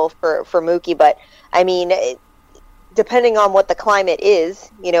it deal for Mookie. But I mean, depending on what the climate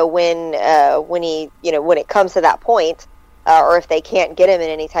is, when it comes to that point, or if they can't get him in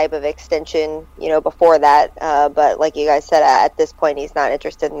any type of extension, before that. But like you guys said, at this point, he's not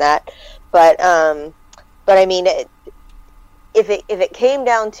interested in that. But I mean, if it came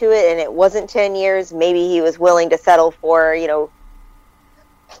down to it and it wasn't 10 years, maybe he was willing to settle for,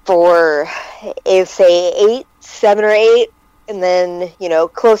 say 7 or 8, and then,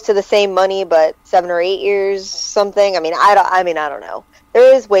 close to the same money, but 7 or 8 years, something. I mean, I don't know.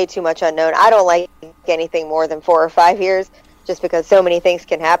 There is way too much unknown. I don't like anything more than 4 or 5 years, just because so many things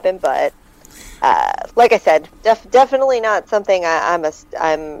can happen. But like I said, definitely not something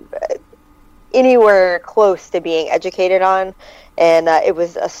I'm anywhere close to being educated on, and it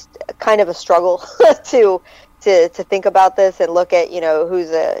was a kind of a struggle to think about this and look at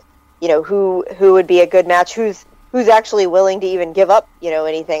who would be a good match, who's actually willing to even give up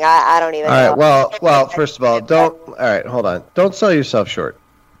anything. I don't even know. All right, well, first of all, hold on, don't sell yourself short,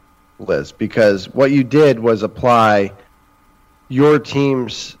 Liz, because what you did was apply your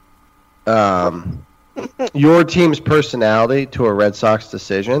team's personality to a Red Sox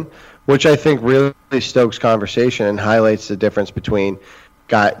decision, which I think really stokes conversation and highlights the difference between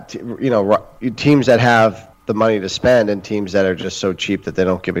teams that have the money to spend and teams that are just so cheap that they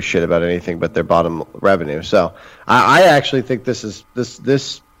don't give a shit about anything but their bottom revenue. So I actually think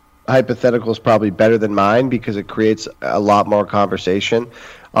this hypothetical is probably better than mine, because it creates a lot more conversation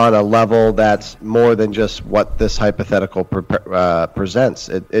on a level that's more than just what this hypothetical presents.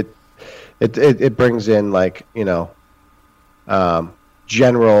 It brings in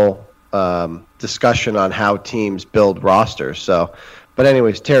general discussion on how teams build rosters. So, but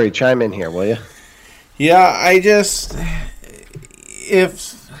anyways, Terry, chime in here, will you? Yeah,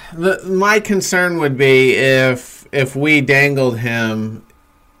 my concern would be if we dangled him,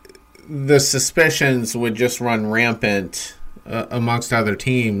 the suspicions would just run rampant amongst other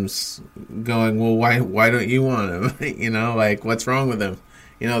teams, going, well, why don't you want him? What's wrong with him?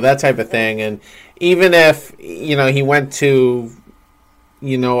 That type of thing. And even if he went to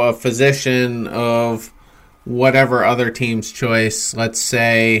a physician of whatever other team's choice, let's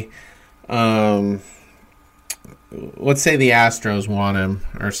say the Astros want him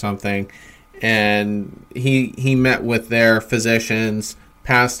or something, and he met with their physicians,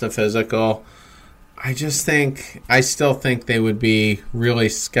 passed the physical, I still think they would be really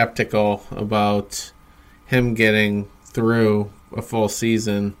skeptical about him getting through a full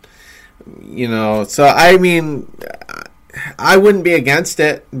season. So I mean, I wouldn't be against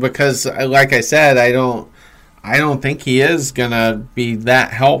it, because, like I said, I don't think he is gonna be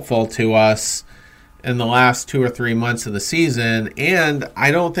that helpful to us in the last 2 or 3 months of the season, and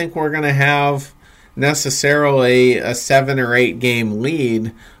I don't think we're gonna have necessarily a 7 or 8 game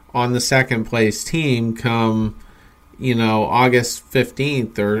lead on the second place team come August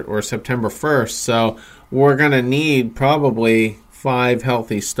 15th or September 1st. So we're gonna need probably 5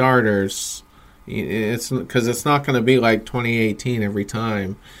 healthy starters. It's because it's not going to be like 2018 every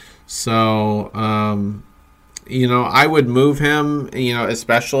time. So, I would move him,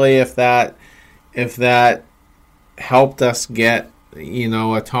 especially if that helped us get,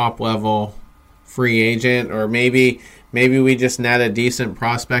 a top level free agent, or maybe we just net a decent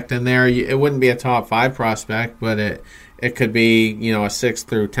prospect in there. It wouldn't be a top 5 prospect, but it could be, a 6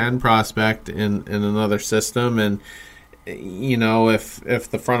 through 10 prospect in another system. And if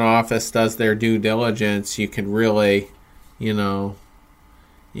the front office does their due diligence, you could really, you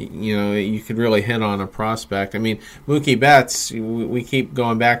could really hit on a prospect. I mean, Mookie Betts, we keep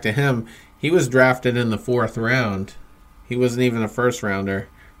going back to him. He was drafted in the 4th round. He wasn't even a first rounder.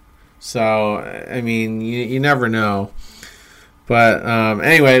 So, I mean, you never know. But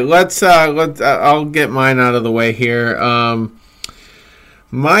anyway, let's I'll get mine out of the way here.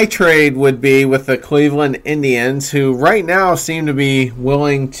 My trade would be with the Cleveland Indians, who right now seem to be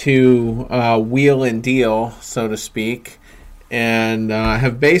willing to wheel and deal, so to speak, and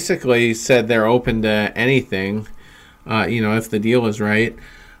have basically said they're open to anything, if the deal is right.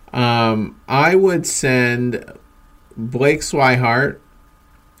 I would send Blake Swihart,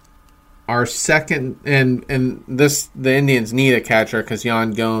 our second, and the Indians need a catcher because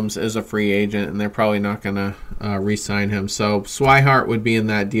Yan Gomes is a free agent, and they're probably not going to re-sign him. So Swihart would be in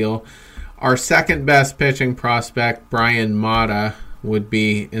that deal. Our second best pitching prospect, Brian Mata, would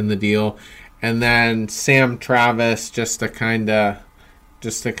be in the deal, and then Sam Travis just to kind of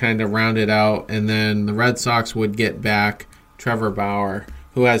round it out. And then the Red Sox would get back Trevor Bauer,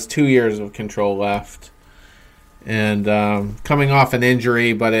 who has 2 years of control left. And coming off an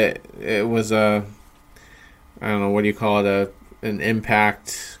injury, but it was I don't know, what do you call it, an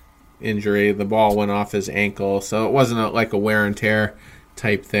impact injury. The ball went off his ankle, so it wasn't like a wear and tear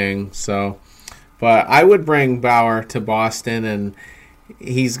type thing. So, but I would bring Bauer to Boston, and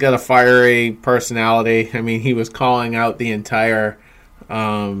he's got a fiery personality. I mean, he was calling out the entire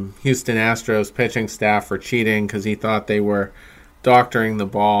Houston Astros pitching staff for cheating because he thought they were doctoring the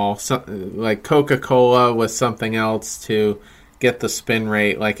ball, like Coca-Cola was something else to get the spin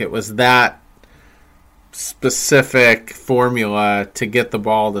rate. Like, it was that specific formula to get the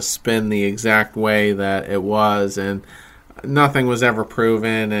ball to spin the exact way that it was, and nothing was ever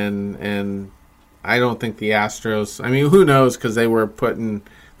proven. And I don't think the Astros, I mean, who knows, because they were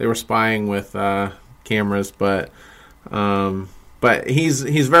spying with cameras, but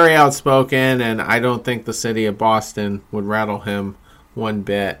he's very outspoken, and I don't think the city of Boston would rattle him one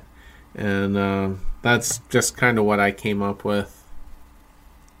bit. And that's just kind of what I came up with.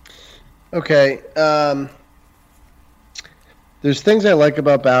 Okay. There's things I like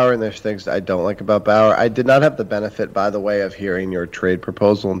about Bauer, and there's things I don't like about Bauer. I did not have the benefit, by the way, of hearing your trade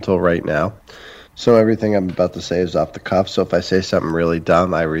proposal until right now. So everything I'm about to say is off the cuff. So if I say something really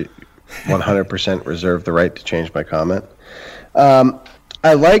dumb, I 100% reserve the right to change my comment.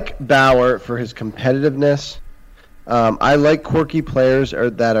 I like Bauer for his competitiveness. I like quirky players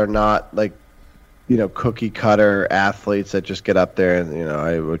that are not like, cookie cutter athletes that just get up there and,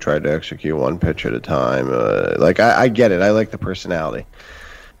 I would try to execute one pitch at a time. I get it. I like the personality.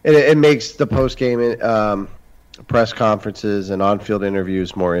 It makes the post-game press conferences and on-field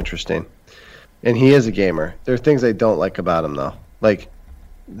interviews more interesting. And he is a gamer. There are things I don't like about him, though. Like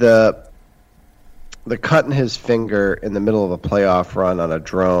the cut in his finger in the middle of a playoff run on a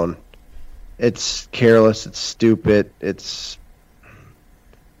drone. It's careless. It's stupid. It's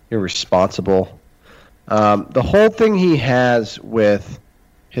irresponsible. The whole thing he has with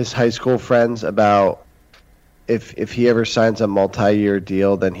his high school friends about if he ever signs a multi-year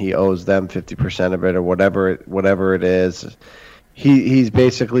deal, then he owes them 50% of it or whatever it is. He's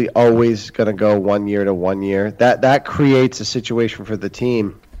basically always going to go 1 year to 1 year. That creates a situation for the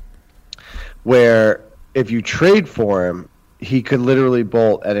team where if you trade for him, he could literally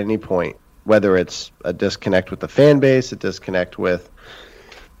bolt at any point, whether it's a disconnect with the fan base, a disconnect with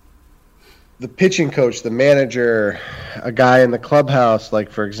the pitching coach, the manager, a guy in the clubhouse. Like,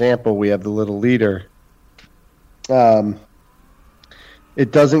 for example, we have the little leader.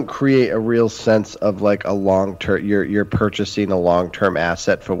 It doesn't create a real sense of like a long-term, you're purchasing a long-term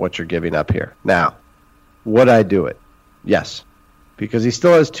asset for what you're giving up here. Now, would I do it? Yes. Because he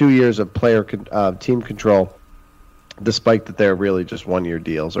still has 2 years of team control, despite that they're really just 1 year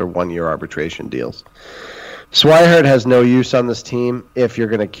deals or 1 year arbitration deals. Swihart has no use on this team if you're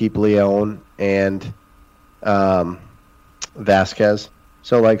going to keep Leon and Vasquez.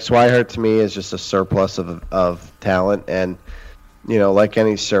 So, like, Swihart to me is just a surplus of talent, and like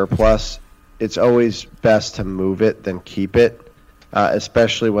any surplus, it's always best to move it than keep it,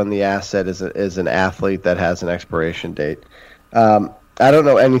 especially when the asset is an athlete that has an expiration date. I don't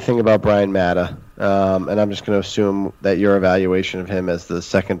know anything about Brian Mata, and I'm just going to assume that your evaluation of him as the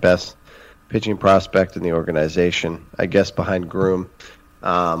second best pitching prospect in the organization, I guess behind Groom.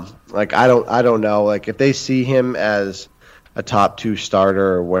 I don't know. Like, if they see him as a top 2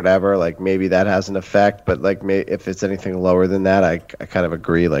 starter or whatever, like maybe that has an effect. But like if it's anything lower than that, I kind of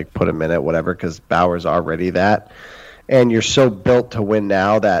agree, like put him in it, whatever, because Bauer's already that. And you're so built to win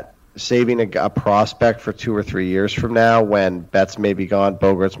now that saving a prospect for 2 or 3 years from now, when Betts may be gone,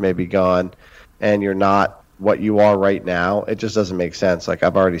 Bogarts may be gone, and you're not what you are right now, it just doesn't make sense. Like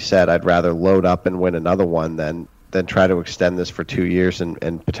I've already said, I'd rather load up and win another one than try to extend this for 2 years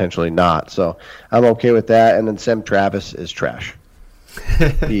and potentially not. So I'm okay with that. And then Sam Travis is trash.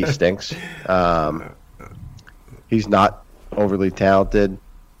 He stinks. He's not overly talented.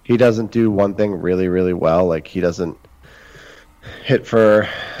 He doesn't do one thing really, really well. Like he doesn't hit for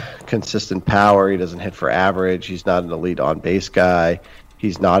consistent power. He doesn't hit for average. He's not an elite on-base guy.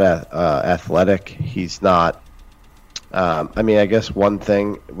 He's not athletic. He's not I guess one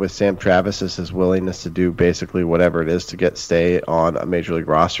thing with Sam Travis is his willingness to do basically whatever it is to stay on a major league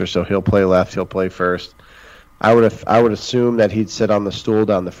roster. So he'll play left, he'll play first. I would assume that he'd sit on the stool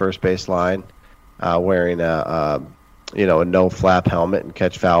down the first base line, wearing a no flap helmet and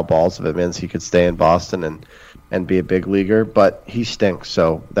catch foul balls if it means he could stay in Boston and be a big leaguer. But he stinks,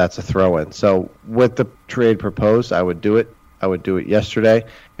 so that's a throw in. So with the trade proposed, I would do it. I would do it yesterday,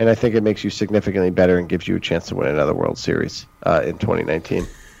 and I think it makes you significantly better and gives you a chance to win another World Series in 2019.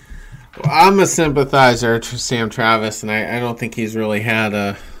 Well, I'm a sympathizer to Sam Travis, and I don't think he's really had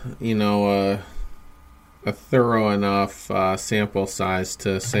a thorough enough sample size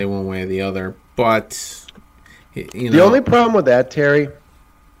to say one way or the other. But the only problem with that, Terry,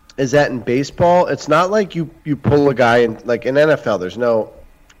 is that in baseball, it's not like you pull a guy in, like in NFL.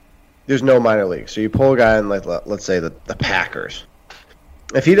 There's no minor league. So you pull a guy in, like let's say the Packers.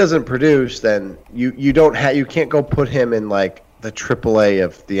 If he doesn't produce, then you can't go put him in like the AAA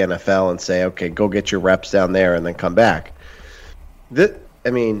of the NFL and say, okay, go get your reps down there and then come back.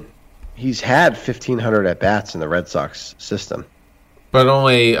 He's had 1,500 at bats in the Red Sox system, but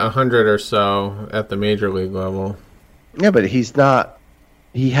only 100 or so at the major league level. Yeah, but he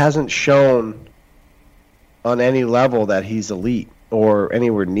hasn't shown on any level that he's elite or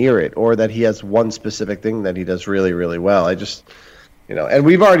anywhere near it, or that he has one specific thing that he does really, really well. And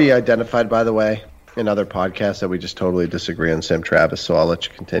we've already identified, by the way, in other podcasts that we just totally disagree on Sam Travis, so I'll let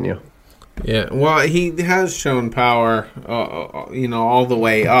you continue. Yeah, well, he has shown power, all the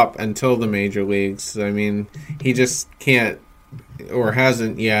way up until the major leagues. I mean, he just can't or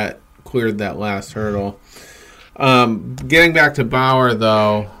hasn't yet cleared that last hurdle. Getting back to Bauer,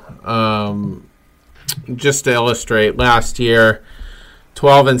 though, just to illustrate, last year,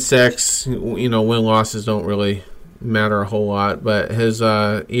 12-6, win-losses don't really matter a whole lot, but his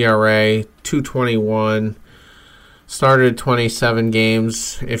ERA, 2.21, started 27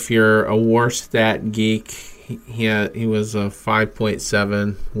 games. If you're a WAR stat geek, he was a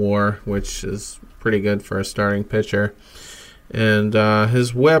 5.7 WAR, which is pretty good for a starting pitcher. And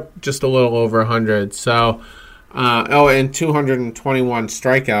his whip, just a little over 100. So, and 221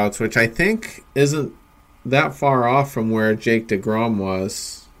 strikeouts, which I think isn't that far off from where Jake DeGrom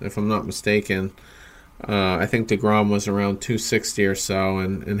was, if I'm not mistaken. I think DeGrom was around 260 or so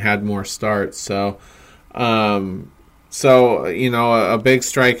and had more starts. So, a big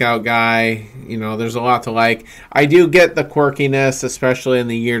strikeout guy, there's a lot to like. I do get the quirkiness, especially in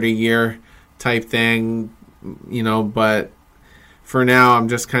the year-to-year type thing, but for now I'm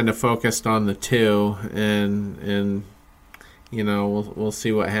just kind of focused on the two, and we'll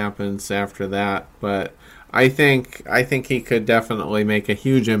see what happens after that. But I think he could definitely make a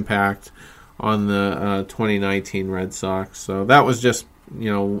huge impact on the 2019 Red Sox. So that was just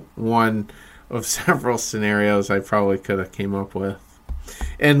one of several scenarios I probably could have came up with.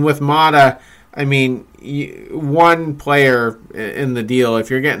 And with Mata, one player in the deal, if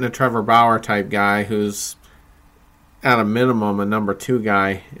you're getting a Trevor Bauer type guy who's at a minimum a number 2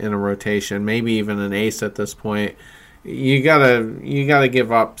 guy in a rotation, maybe even an ace at this point, you gotta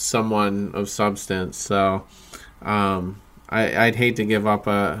give up someone of substance. So I'd hate to give up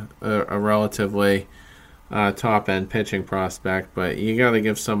a relatively top end pitching prospect, but you got to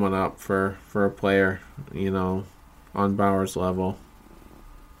give someone up for a player, on Bauer's level.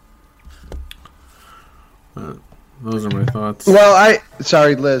 Those are my thoughts. Well,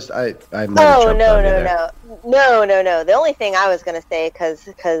 sorry, Liz, I no. The only thing I was gonna say, because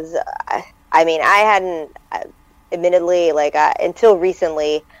I hadn't, admittedly, until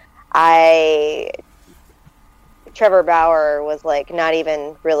recently, Trevor Bauer was not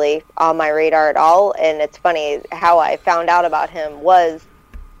even really on my radar at all. And it's funny how I found out about him was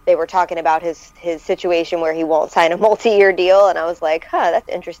they were talking about his situation where he won't sign a multi-year deal, and I was like, that's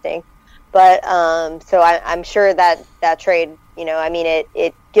interesting. But so I'm sure that trade,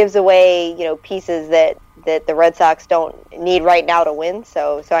 it gives away pieces that the Red Sox don't need right now to win.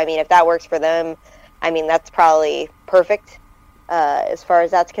 So I mean, if that works for them, I mean, that's probably perfect as far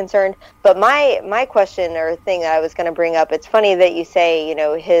as that's concerned. But my question or thing that I was going to bring up, it's funny that you say, you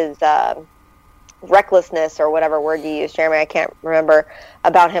know, his recklessness or whatever word you use, Jeremy, I can't remember,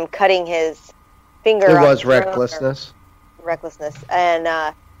 about him cutting his finger. It was recklessness. Recklessness.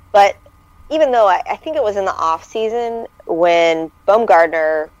 And but even though I think it was in the off season when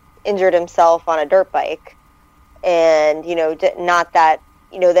Bumgarner injured himself on a dirt bike, and you know, not that,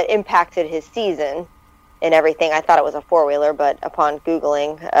 you know, that impacted his season and everything. I thought it was a four-wheeler, but upon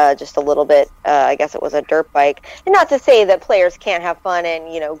Googling just a little bit, I guess it was a dirt bike. And not to say that players can't have fun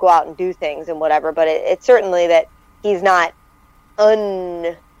and, you know, go out and do things and whatever, but it's certainly that he's not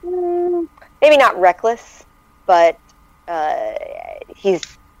maybe not reckless, but he's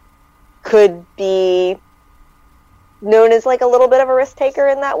could be known as like a little bit of a risk taker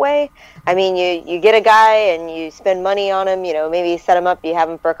in that way. I mean, you get a guy and you spend money on him, you know, maybe you set him up, you have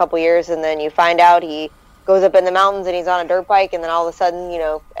him for a couple years, and then you find out he goes up in the mountains and he's on a dirt bike, and then all of a sudden, you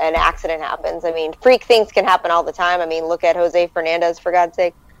know, an accident happens. I mean, freak things can happen all the time. I mean, look at Jose Fernandez, for God's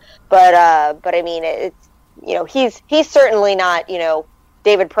sake. But I mean, it's, you know, he's certainly not, you know,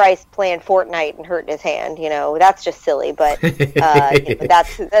 David Price playing Fortnite and hurting his hand. You know, that's just silly. But you know,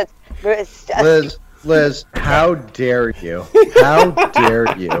 that's Liz, how dare you? How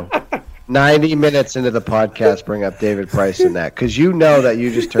dare you? 90 minutes into the podcast, bring up David Price in that, because you know that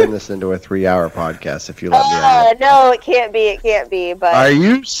you just turned this into a 3-hour podcast if you let me on. No, it can't be. It can't be. But are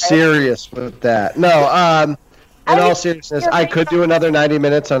you serious with that? No. In all seriousness, I could do another 90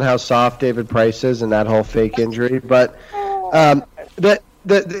 minutes on how soft David Price is and that whole fake injury, but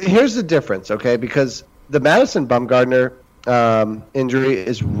here's the difference, okay? Because the Madison Bumgarner injury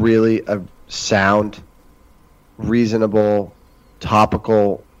is really a sound, reasonable,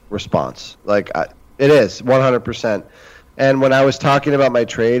 topical response. Like, it is 100%. And when I was talking about my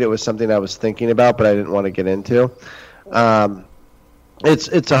trade, it was something I was thinking about, but I didn't want to get into. It's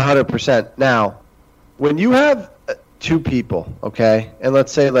 100%. Now, when you have two people, okay, and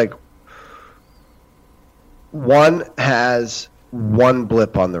let's say like one has one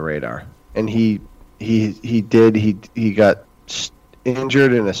blip on the radar, and he got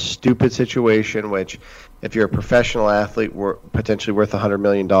injured in a stupid situation, which if you're a professional athlete, potentially worth $100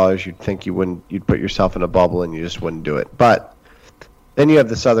 million, you'd think you'd put yourself in a bubble and you just wouldn't do it. But then you have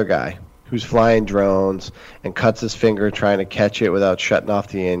this other guy who's flying drones and cuts his finger trying to catch it without shutting off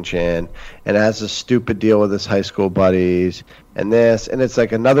the engine, and has a stupid deal with his high school buddies, and this, and it's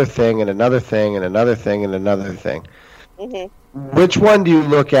like another thing and another thing and another thing and another thing. Mm-hmm. Which one do you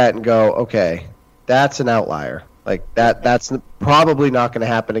look at and go, okay, that's an outlier? Like that's probably not going to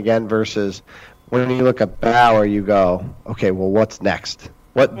happen again, versus when you look at Bauer, you go, okay, well, what's next?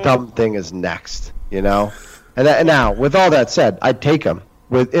 What dumb thing is next? You know? And now, with all that said, I'd take him.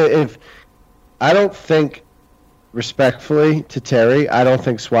 If I don't think, respectfully to Terry, I don't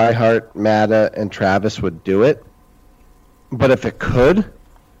think Swihart, Matta, and Travis would do it. But if it could,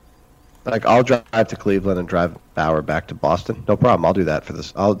 like, I'll drive to Cleveland and drive Bauer back to Boston. No problem. I'll do that for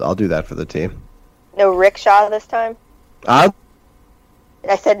this. I'll do that for the team. No rickshaw this time? I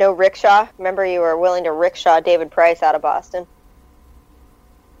said no rickshaw. Remember, you were willing to rickshaw David Price out of Boston.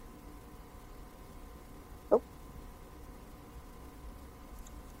 Oh.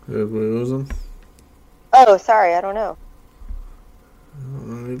 Did we lose him? Oh, sorry. I don't know. I don't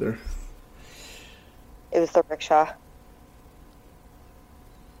know either. It was the rickshaw.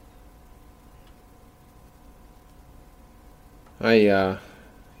 I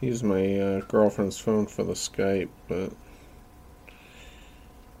use my girlfriend's phone for the Skype, but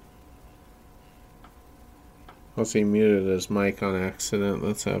also he muted his mic on accident.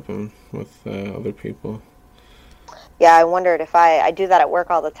 That's happened with other people. Yeah, I wondered if I do that at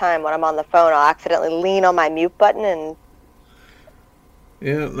work all the time. When I'm on the phone, I'll accidentally lean on my mute button and...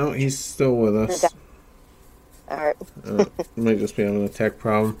 Yeah, no, he's still with us. All right. Might just be having a tech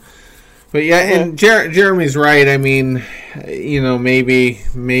problem. But yeah, and Jeremy's right. I mean, you know, maybe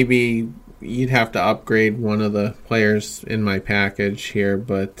you'd have to upgrade one of the players in my package here,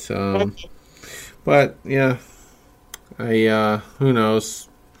 but yeah, who knows?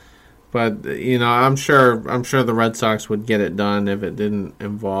 But you know, I'm sure the Red Sox would get it done if it didn't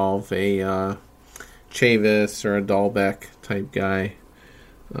involve a Chavis or a Dahlbeck type guy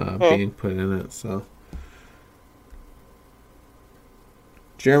being put in it. So.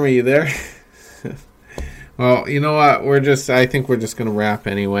 Jeremy, you there? Well, you know what? I think we're just going to wrap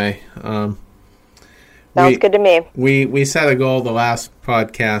anyway. Sounds good to me. We set a goal the last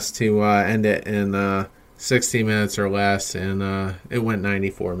podcast to end it in 60 minutes or less, and it went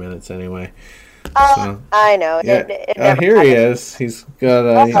 94 minutes anyway. So, I know. yeah. It never Here he happens. is. He's got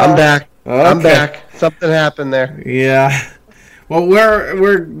a. I'm back. Okay. I'm back. Something happened there. Yeah. Well,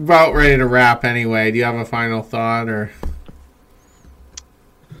 we're about ready to wrap anyway. Do you have a final thought or?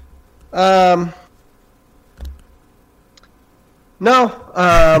 No.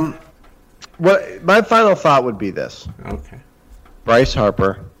 What my final thought would be this: Okay. Bryce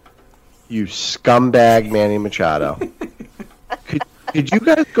Harper, you scumbag, Manny Machado. Could you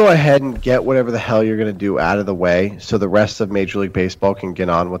guys go ahead and get whatever the hell you're going to do out of the way so the rest of Major League Baseball can get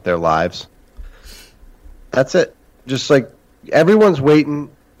on with their lives? That's it. Just like everyone's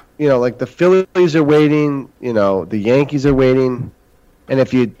waiting, like the Phillies are waiting, the Yankees are waiting. And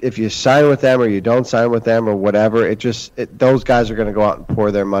if you sign with them or you don't sign with them or whatever, those guys are going to go out and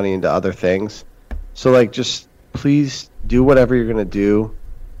pour their money into other things. So just please do whatever you're going to do.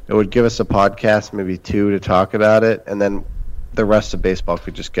 It would give us a podcast, maybe 2, to talk about it, and then the rest of baseball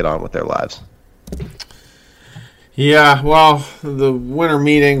could just get on with their lives. Yeah, well, the winter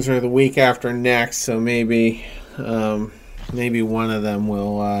meetings are the week after next, so maybe one of them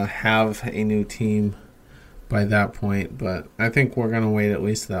will have a new team by that point. But I think we're going to wait at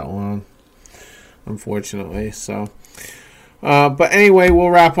least that long, unfortunately. So, but anyway, we'll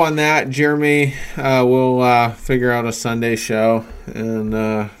wrap on that. Jeremy, we'll figure out a Sunday show and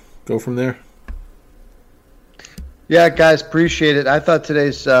go from there. Yeah, guys, appreciate it. I thought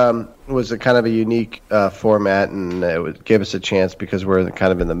today's was a kind of a unique format, and it gave us a chance because we're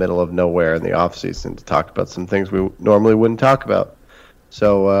kind of in the middle of nowhere in the off season to talk about some things we normally wouldn't talk about.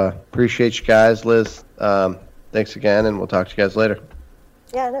 So appreciate you guys, Liz. Thanks again, and we'll talk to you guys later.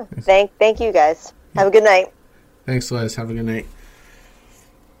 Yeah, no. Thank you guys. Have a good night. Thanks, Liz. Have a good night.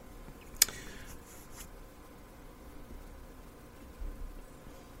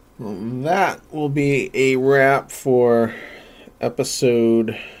 Well, that will be a wrap for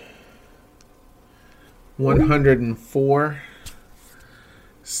episode 104.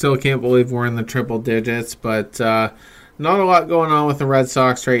 Still can't believe we're in the triple digits, but not a lot going on with the Red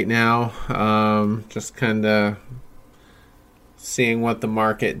Sox right now. Just kind of seeing what the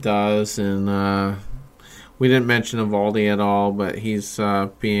market does, and we didn't mention Eovaldi at all, but he's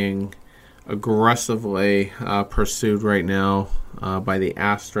being aggressively pursued right now by the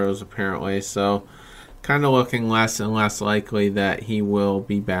Astros, apparently. So kind of looking less and less likely that he will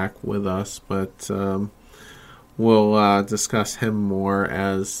be back with us, but we'll discuss him more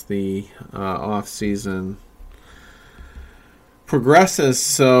as the off season progresses.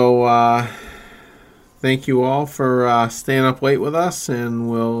 So thank you all for staying up late with us, and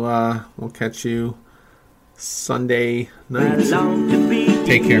we'll catch you Sunday night.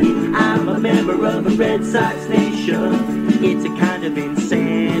 Take care. I'm a member of a Red Sox nation. It's a kind of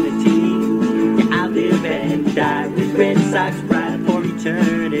insanity. Yeah, I live and die with Red Sox pride for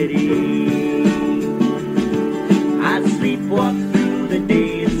eternity. I sleepwalk through the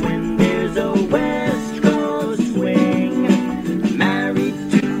days when there's a West Coast swing. Married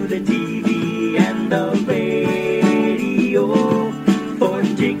to the TV and the radio. For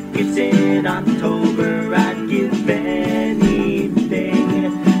tickets in October, I'd give anything.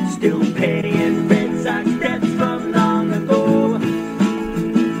 Still paying Red Sox debts from long ago.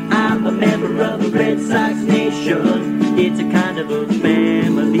 I'm a member of a Red Sox nation. It's a kind of a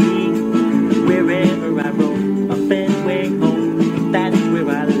family. Wherever I roam, a Fenway home, that's where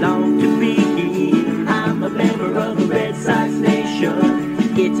I long to be. I'm a member of a Red Sox nation.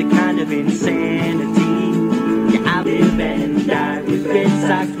 It's a kind of insanity. Yeah, I live and die with Red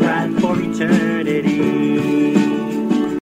Sox pride.